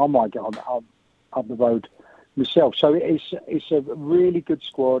now. I might get up the road myself. So it's a really good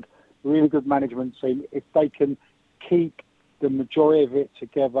squad, really good management team. If they can keep the majority of it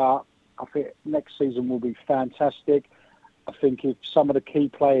together, I think next season will be fantastic. I think if some of the key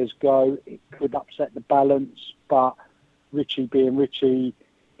players go, it could upset the balance. But Richie being Richie,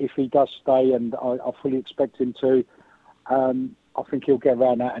 if he does stay, and I fully expect him to, I think he'll get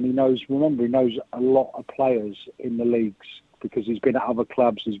around that. And he knows a lot of players in the leagues because he's been at other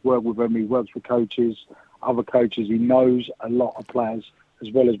clubs. He's worked with them. He works with coaches, other coaches. He knows a lot of players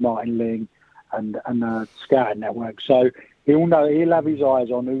as well as Martin Ling and the scouting network. So he'll have his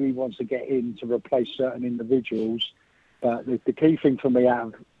eyes on who he wants to get in to replace certain individuals. But the key thing for me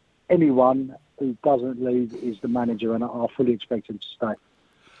out of anyone who doesn't leave is the manager, and I fully expect him to stay.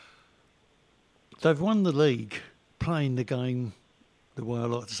 They've won the league playing the game the way I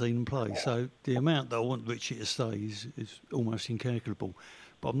like to see them play. So the amount that I want Richie to stay is almost incalculable.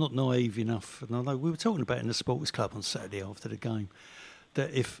 But I'm not naive enough. And I know we were talking about in the sports club on Saturday after the game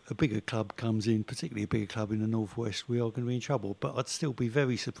that if a bigger club comes in, particularly a bigger club in the Northwest, we are going to be in trouble. But I'd still be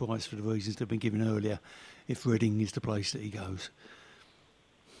very surprised for the reasons that have been given earlier if Reading is the place that he goes.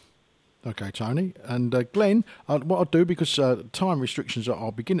 Okay, Tony. And Glenn, what I'll do, because time restrictions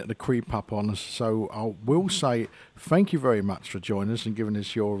are beginning to creep up on us, so I will say thank you very much for joining us and giving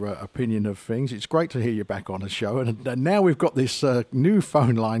us your opinion of things. It's great to hear you back on the show. And now we've got this new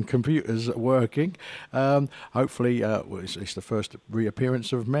phone line, computers working. Hopefully, it's the first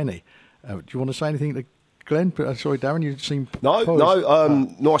reappearance of many. Do you want to say anything to Glenn? Sorry, Darin, you seem... No,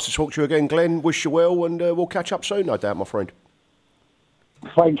 nice to talk to you again, Glenn. Wish you well, and we'll catch up soon, no doubt, my friend.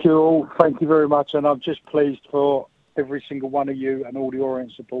 Thank you all. Thank you very much. And I'm just pleased for every single one of you and all the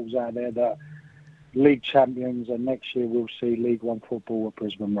Orient supporters out there that league champions, and next year we'll see League One football at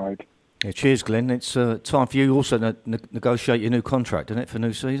Brisbane Road. Yeah, cheers, Glenn. It's time for you also to negotiate your new contract, isn't it, for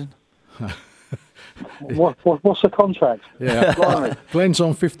new season? What's the contract? Yeah, Glenn's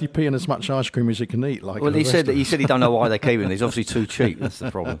on 50p and as much ice cream as he can eat. Well, he said he don't know why they keep him. He's obviously too cheap. That's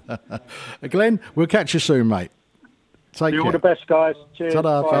the problem. Glenn, we'll catch you soon, mate. Take care. All the best, guys. Cheers.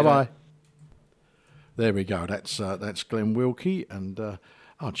 Ta-da. Bye-bye. There we go. That's Glen Wilkie. And, do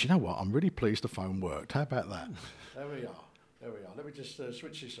you know what? I'm really pleased the phone worked. How about that? There we are. Let me just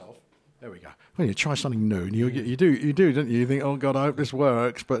switch this off. There we go. When you try something new, and you do, don't you? You think, oh, God, I hope this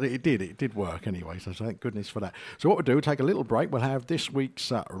works. But it did work anyway, so thank goodness for that. So what we'll do, we'll take a little break. We'll have this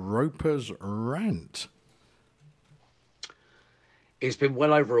week's Roper's Rant. It's been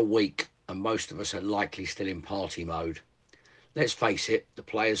well over a week, and most of us are likely still in party mode. Let's face it, the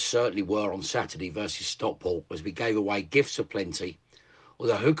players certainly were on Saturday versus Stockport, as we gave away gifts aplenty,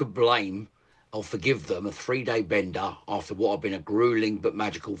 although who could blame or forgive them a 3-day bender after what had been a gruelling but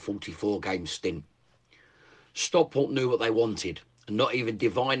magical 44-game stint. Stockport knew what they wanted, and not even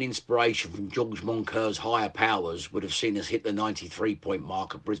divine inspiration from George Moncur's higher powers would have seen us hit the 93-point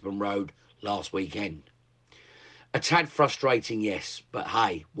mark at Brisbane Road last weekend. A tad frustrating, yes, but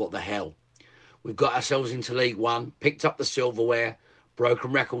hey, what the hell. We've got ourselves into League One, picked up the silverware,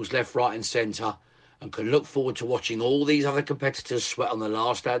 broken records left, right and centre, and can look forward to watching all these other competitors sweat on the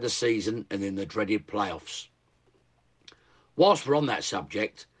last day of the season and in the dreaded playoffs. Whilst we're on that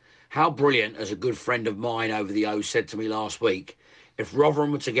subject, how brilliant, as a good friend of mine over the O said to me last week, if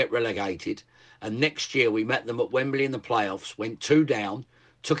Rotherham were to get relegated and next year we met them at Wembley in the playoffs, went 2 down,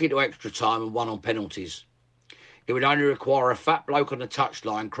 took it to extra time and won on penalties. It would only require a fat bloke on the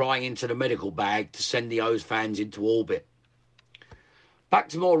touchline crying into the medical bag to send the O's fans into orbit. Back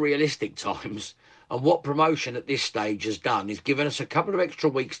to more realistic times, and what promotion at this stage has done is given us a couple of extra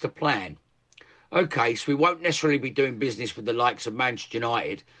weeks to plan. OK, so we won't necessarily be doing business with the likes of Manchester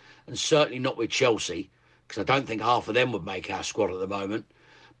United, and certainly not with Chelsea, because I don't think half of them would make our squad at the moment.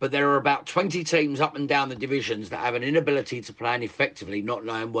 But there are about 20 teams up and down the divisions that have an inability to plan effectively, not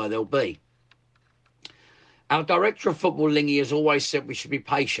knowing where they'll be. Our director of football, Lingy, has always said we should be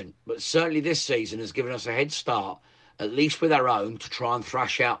patient, but certainly this season has given us a head start, at least with our own, to try and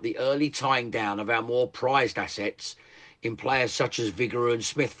thrash out the early tying down of our more prized assets in players such as Vigouroux and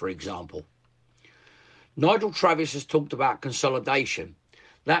Smyth, for example. Nigel Travis has talked about consolidation.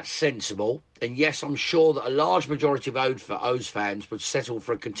 That's sensible, and yes, I'm sure that a large majority of O's fans would settle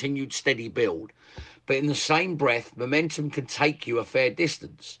for a continued steady build, but in the same breath, momentum can take you a fair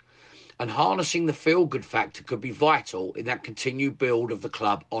distance. and harnessing the feel-good factor could be vital in that continued build of the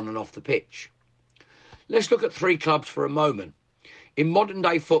club on and off the pitch. Let's look at 3 clubs for a moment. In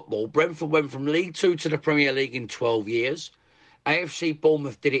modern-day football, Brentford went from League 2 to the Premier League in 12 years. AFC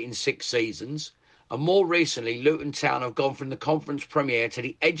Bournemouth did it in 6 seasons. And more recently, Luton Town have gone from the Conference Premier to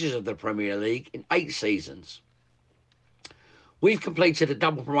the edges of the Premier League in 8 seasons. We've completed a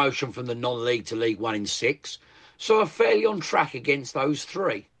double promotion from the non-league to League 1 in 6, so are fairly on track against those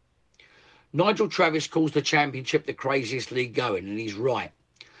 3. Nigel Travis calls the Championship the craziest league going, and he's right.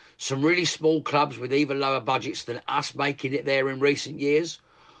 Some really small clubs with even lower budgets than us making it there in recent years,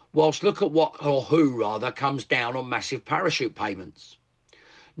 whilst look at who comes down on massive parachute payments.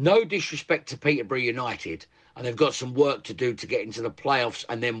 No disrespect to Peterborough United, and they've got some work to do to get into the playoffs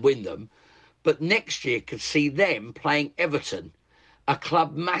and then win them, but next year could see them playing Everton, a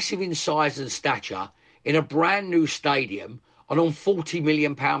club massive in size and stature, in a brand new stadium and on £40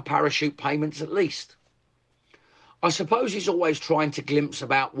 million parachute payments at least. I suppose he's always trying to glimpse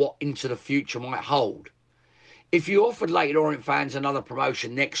about what into the future might hold. If you offered Leyton Orient fans another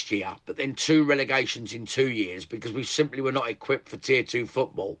promotion next year, but then 2 relegations in 2 years because we simply were not equipped for Tier 2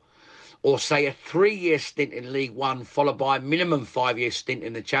 football, or say a 3-year stint in League 1 followed by a minimum 5-year stint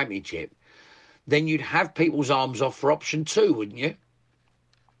in the Championship, then you'd have people's arms off for option 2, wouldn't you?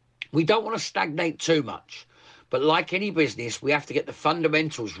 We don't want to stagnate too much, but like any business, we have to get the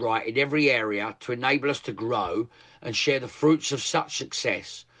fundamentals right in every area to enable us to grow and share the fruits of such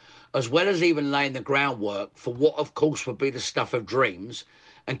success, as well as even laying the groundwork for what of course would be the stuff of dreams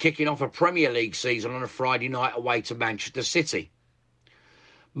and kicking off a Premier League season on a Friday night away to Manchester City.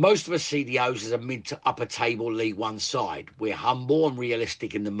 Most of us see the O's as a mid to upper table League 1 side. We're humble and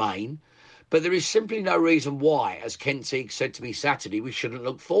realistic in the main, but there is simply no reason why, as Kent Teague said to me Saturday, we shouldn't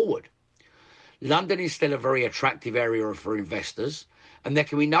look forward. London is still a very attractive area for investors, and there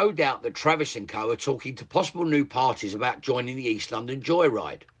can be no doubt that Travis & Co are talking to possible new parties about joining the East London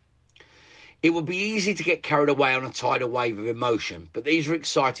Joyride. It would be easy to get carried away on a tidal wave of emotion, but these are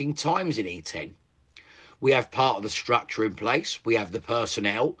exciting times in E10. We have part of the structure in place, we have the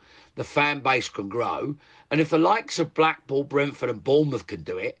personnel, the fan base can grow, and if the likes of Blackpool, Brentford and Bournemouth can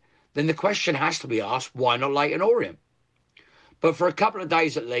do it, then the question has to be asked, why not Leyton Orient? But for a couple of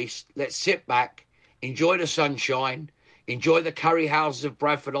days at least, let's sit back, enjoy the sunshine, enjoy the curry houses of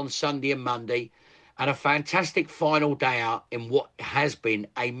Bradford on Sunday and Monday, and a fantastic final day out in what has been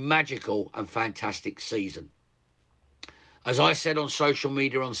a magical and fantastic season. As I said on social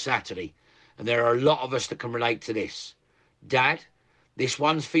media on Saturday, and there are a lot of us that can relate to this, Dad, this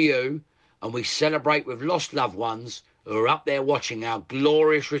one's for you, and we celebrate with lost loved ones who are up there watching our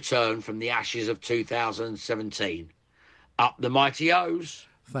glorious return from the ashes of 2017. Up the mighty O's.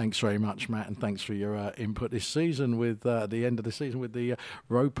 Thanks very much, Matt, and thanks for your input this season with the end of the season with the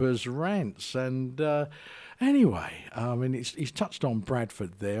Ropers rants. And anyway, I mean, he's touched on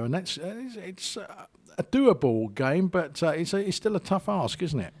Bradford there, and it's a doable game, but it's still a tough ask,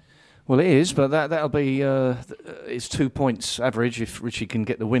 isn't it? Well, it is, but that'll be it's 2 points average if Richie can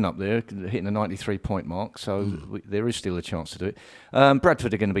get the win up there, hitting the 93-point mark. So there is still a chance to do it.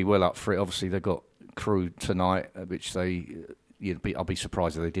 Bradford are going to be well up for it. Obviously, they've got Crewe tonight, which I'll be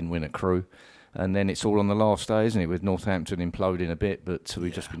surprised if they didn't win at Crewe. And then it's all on the last day, isn't it, with Northampton imploding a bit. But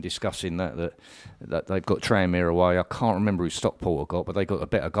we've just been discussing that they've got Tranmere away. I can't remember who Stockport have got, but they got a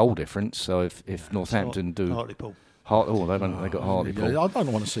better goal difference. So if Northampton do... Hartlepool. They got Hartlepool. I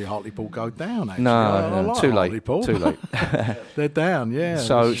don't want to see Hartlepool go down, actually. No, like too Hartlepool. late. They're down, yeah.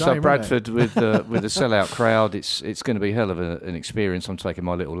 So shame, Bradford with a sellout crowd, it's going to be a hell of an experience. I'm taking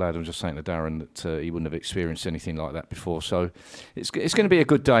my little lad. I'm just saying to Darin that he wouldn't have experienced anything like that before. So it's going to be a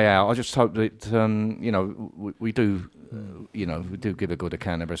good day out. I just hope that we do give a good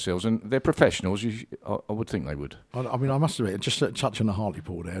account of ourselves, and they're professionals. I would think they would. I mean, I must admit, just touching on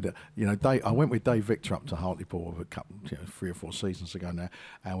Hartlepool there. I went with Dave Victor up to Hartlepool 3 or 4 seasons ago now,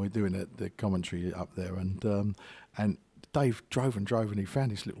 and we're doing the commentary up there, and Dave drove and he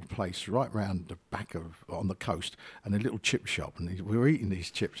found this little place right round the back on the coast, and a little chip shop, and we were eating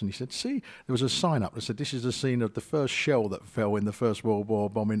these chips, and he said, see, there was a sign up that said, this is the scene of the first shell that fell in the First World War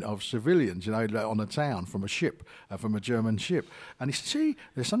bombing of civilians, on a town from a ship, from a German ship. And he said, see,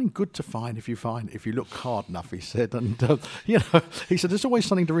 there's something good to find if you look hard enough, he said. And, he said, there's always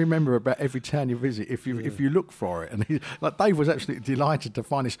something to remember about every town you visit if you look for it. And Dave was absolutely delighted to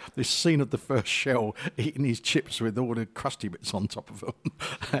find this scene of the first shell eating his chips with all the crusty bits on top of them,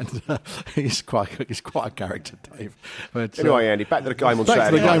 and he's quite a character, Dave. But, anyway, Andy, back to the game on Saturday. Back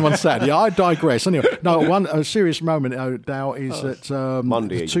to the game on Saturday. Yeah, I digress. Anyway, a serious moment, Dow, is that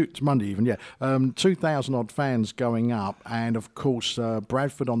Monday even, yeah. 2,000 odd fans going up, and of course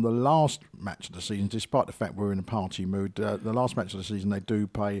Bradford on the last match of the season, despite the fact we're in a party mood, the last match of the season they do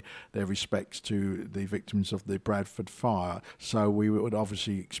pay their respects to the victims of the Bradford fire. So we would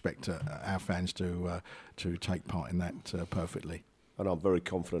obviously expect our fans to take part in that perfectly. And I'm very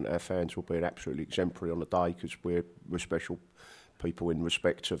confident our fans will be absolutely exemplary on the day, because we're special people in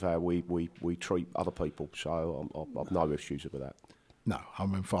respect of how we treat other people. So I've no issues with that. No,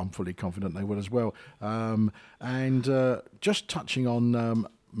 I'm fully confident they will as well. And just touching on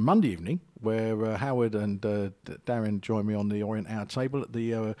Monday evening, where Howard and Darin joined me on the Orient Hour table at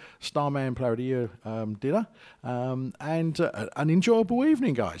the Starman Player of the Year dinner, and an enjoyable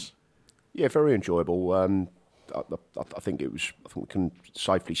evening, guys. Yeah, very enjoyable. I think we can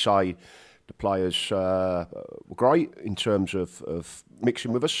safely say the players were great in terms of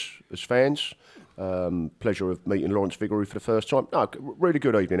mixing with us as fans. Pleasure of meeting Lawrence Vigouroux for the first time. No, really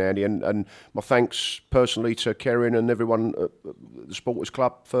good evening, Andy, and my thanks personally to Karen and everyone at the Supporters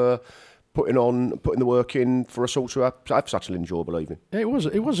Club for putting the work in for us all to have such an enjoyable evening. It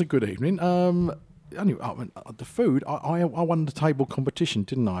was a good evening. Anyway, the food, I won the table competition,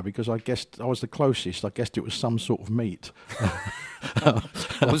 didn't I? Because I guessed I was the closest. I guessed it was some sort of meat.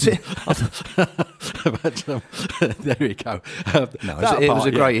 Was it? But, there we go. It was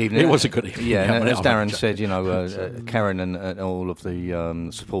a great evening. It was a good evening. Yeah, and as Darin said, Karen and all of the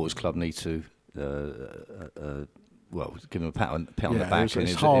Supporters Club need to give him a pat on the back.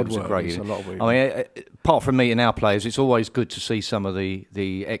 It's hard work. It was a great evening. A lot of I mean, apart from meeting our players, it's always good to see some of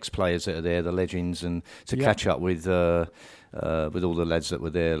the ex-players that are there, the legends, and to catch up with all the lads that were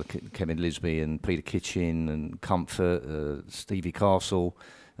there, Kevin Lisby and Peter Kitchen and Comfort, Stevie Castle,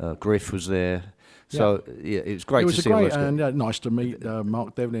 Griff was there. So it was great to see. It was great, and nice to meet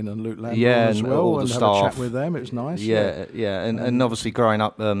Mark Devlin and Luke Lambert as well, all the and staff. have a chat with them. It was nice. And obviously growing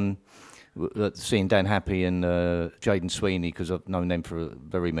up, seeing Dan Happy and Jaden Sweeney, because I've known them for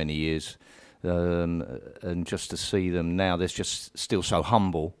very many years, and just to see them now, they're just still so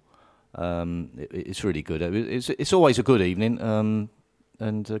humble. It's really good. It's always a good evening.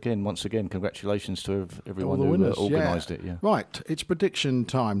 And once again, congratulations to everyone who organised it. Yeah. Right, it's prediction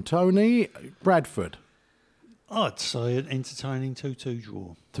time. Tony, Bradford. I'd say an entertaining 2-2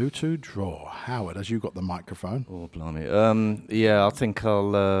 draw. 2-2 draw. Howard, as you got the microphone. Oh, blimey. I think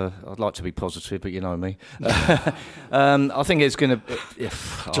I'd like to be positive, but you know me. I think it's going to...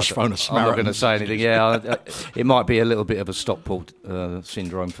 Just phone a Samaritan. I'm not going to say anything. Yeah, it might be a little bit of a Stockport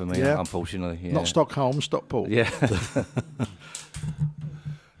syndrome for me, unfortunately. Yeah. Not Stockholm, Stockport. Yeah.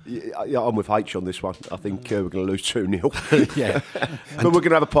 Yeah, I'm with H on this one. I think we're going to lose 2-0. Yeah, but we're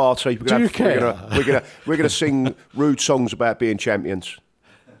going to have a party. We're going to sing rude songs about being champions.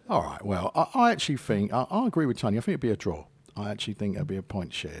 All right. Well, I actually think I agree with Tony. I think it'd be a draw. I actually think there'll be a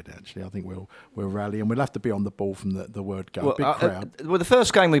point shared. Actually, I think we'll rally, and we'll have to be on the ball from the word go. Big crowd. The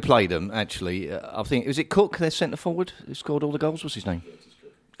first game we played them, actually, I think was it Cook, their centre forward, who scored all the goals. What's his name?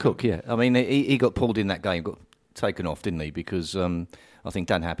 Cook. Yeah. I mean, he got pulled in that game, got taken off, didn't he? Because I think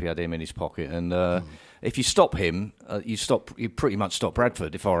Dan Happy had him in his pocket, and if you stop him, you pretty much stop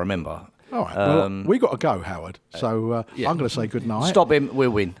Bradford, if I remember. All right, well, we got to go, Howard. So I'm going to say good night. Stop him,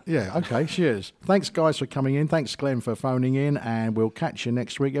 we'll win. Yeah, okay, cheers. Thanks, guys, for coming in. Thanks, Glen, for phoning in, and we'll catch you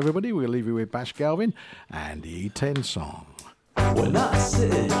next week, everybody. We'll leave you with Bash Galvin and the E10 song. We're not a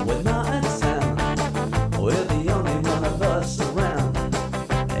city, we're not a town. We're the only one of us around,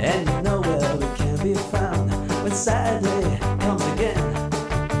 and you know where we can be found when Saturday comes again.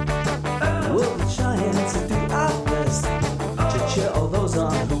 We'll be trying to do our best to cheer all those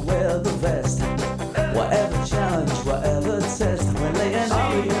on who wear the vest. Whatever challenge, whatever test, we're laying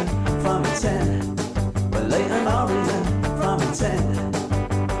Orient from a 10. We're laying Orient from a 10.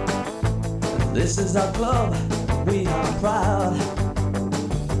 This is our club, we are proud.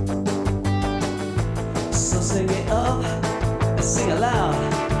 So sing it up and sing aloud.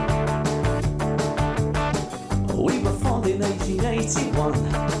 We were formed in 1881.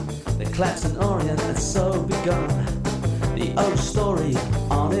 The Clapton Orient had so begun. The old story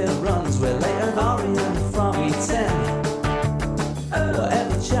on it runs. We're laying Orient from E10.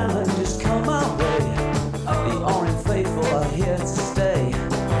 Whatever challenges come our way, the Orient faithful are here to stay.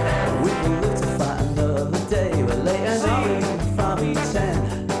 We will live to fight another day. We're laying Orient from E10.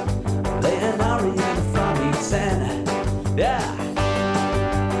 Laying Orient from E10. Yeah.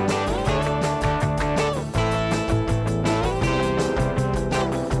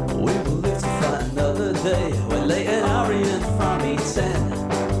 Day, we're laying Orient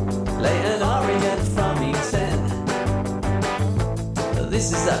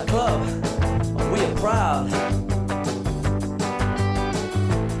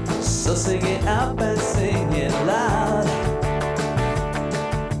So sing it up and sing it loud.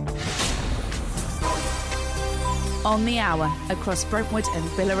 On the hour, across Brentwood and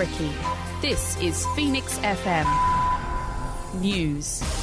Billericay. This is Phoenix FM News.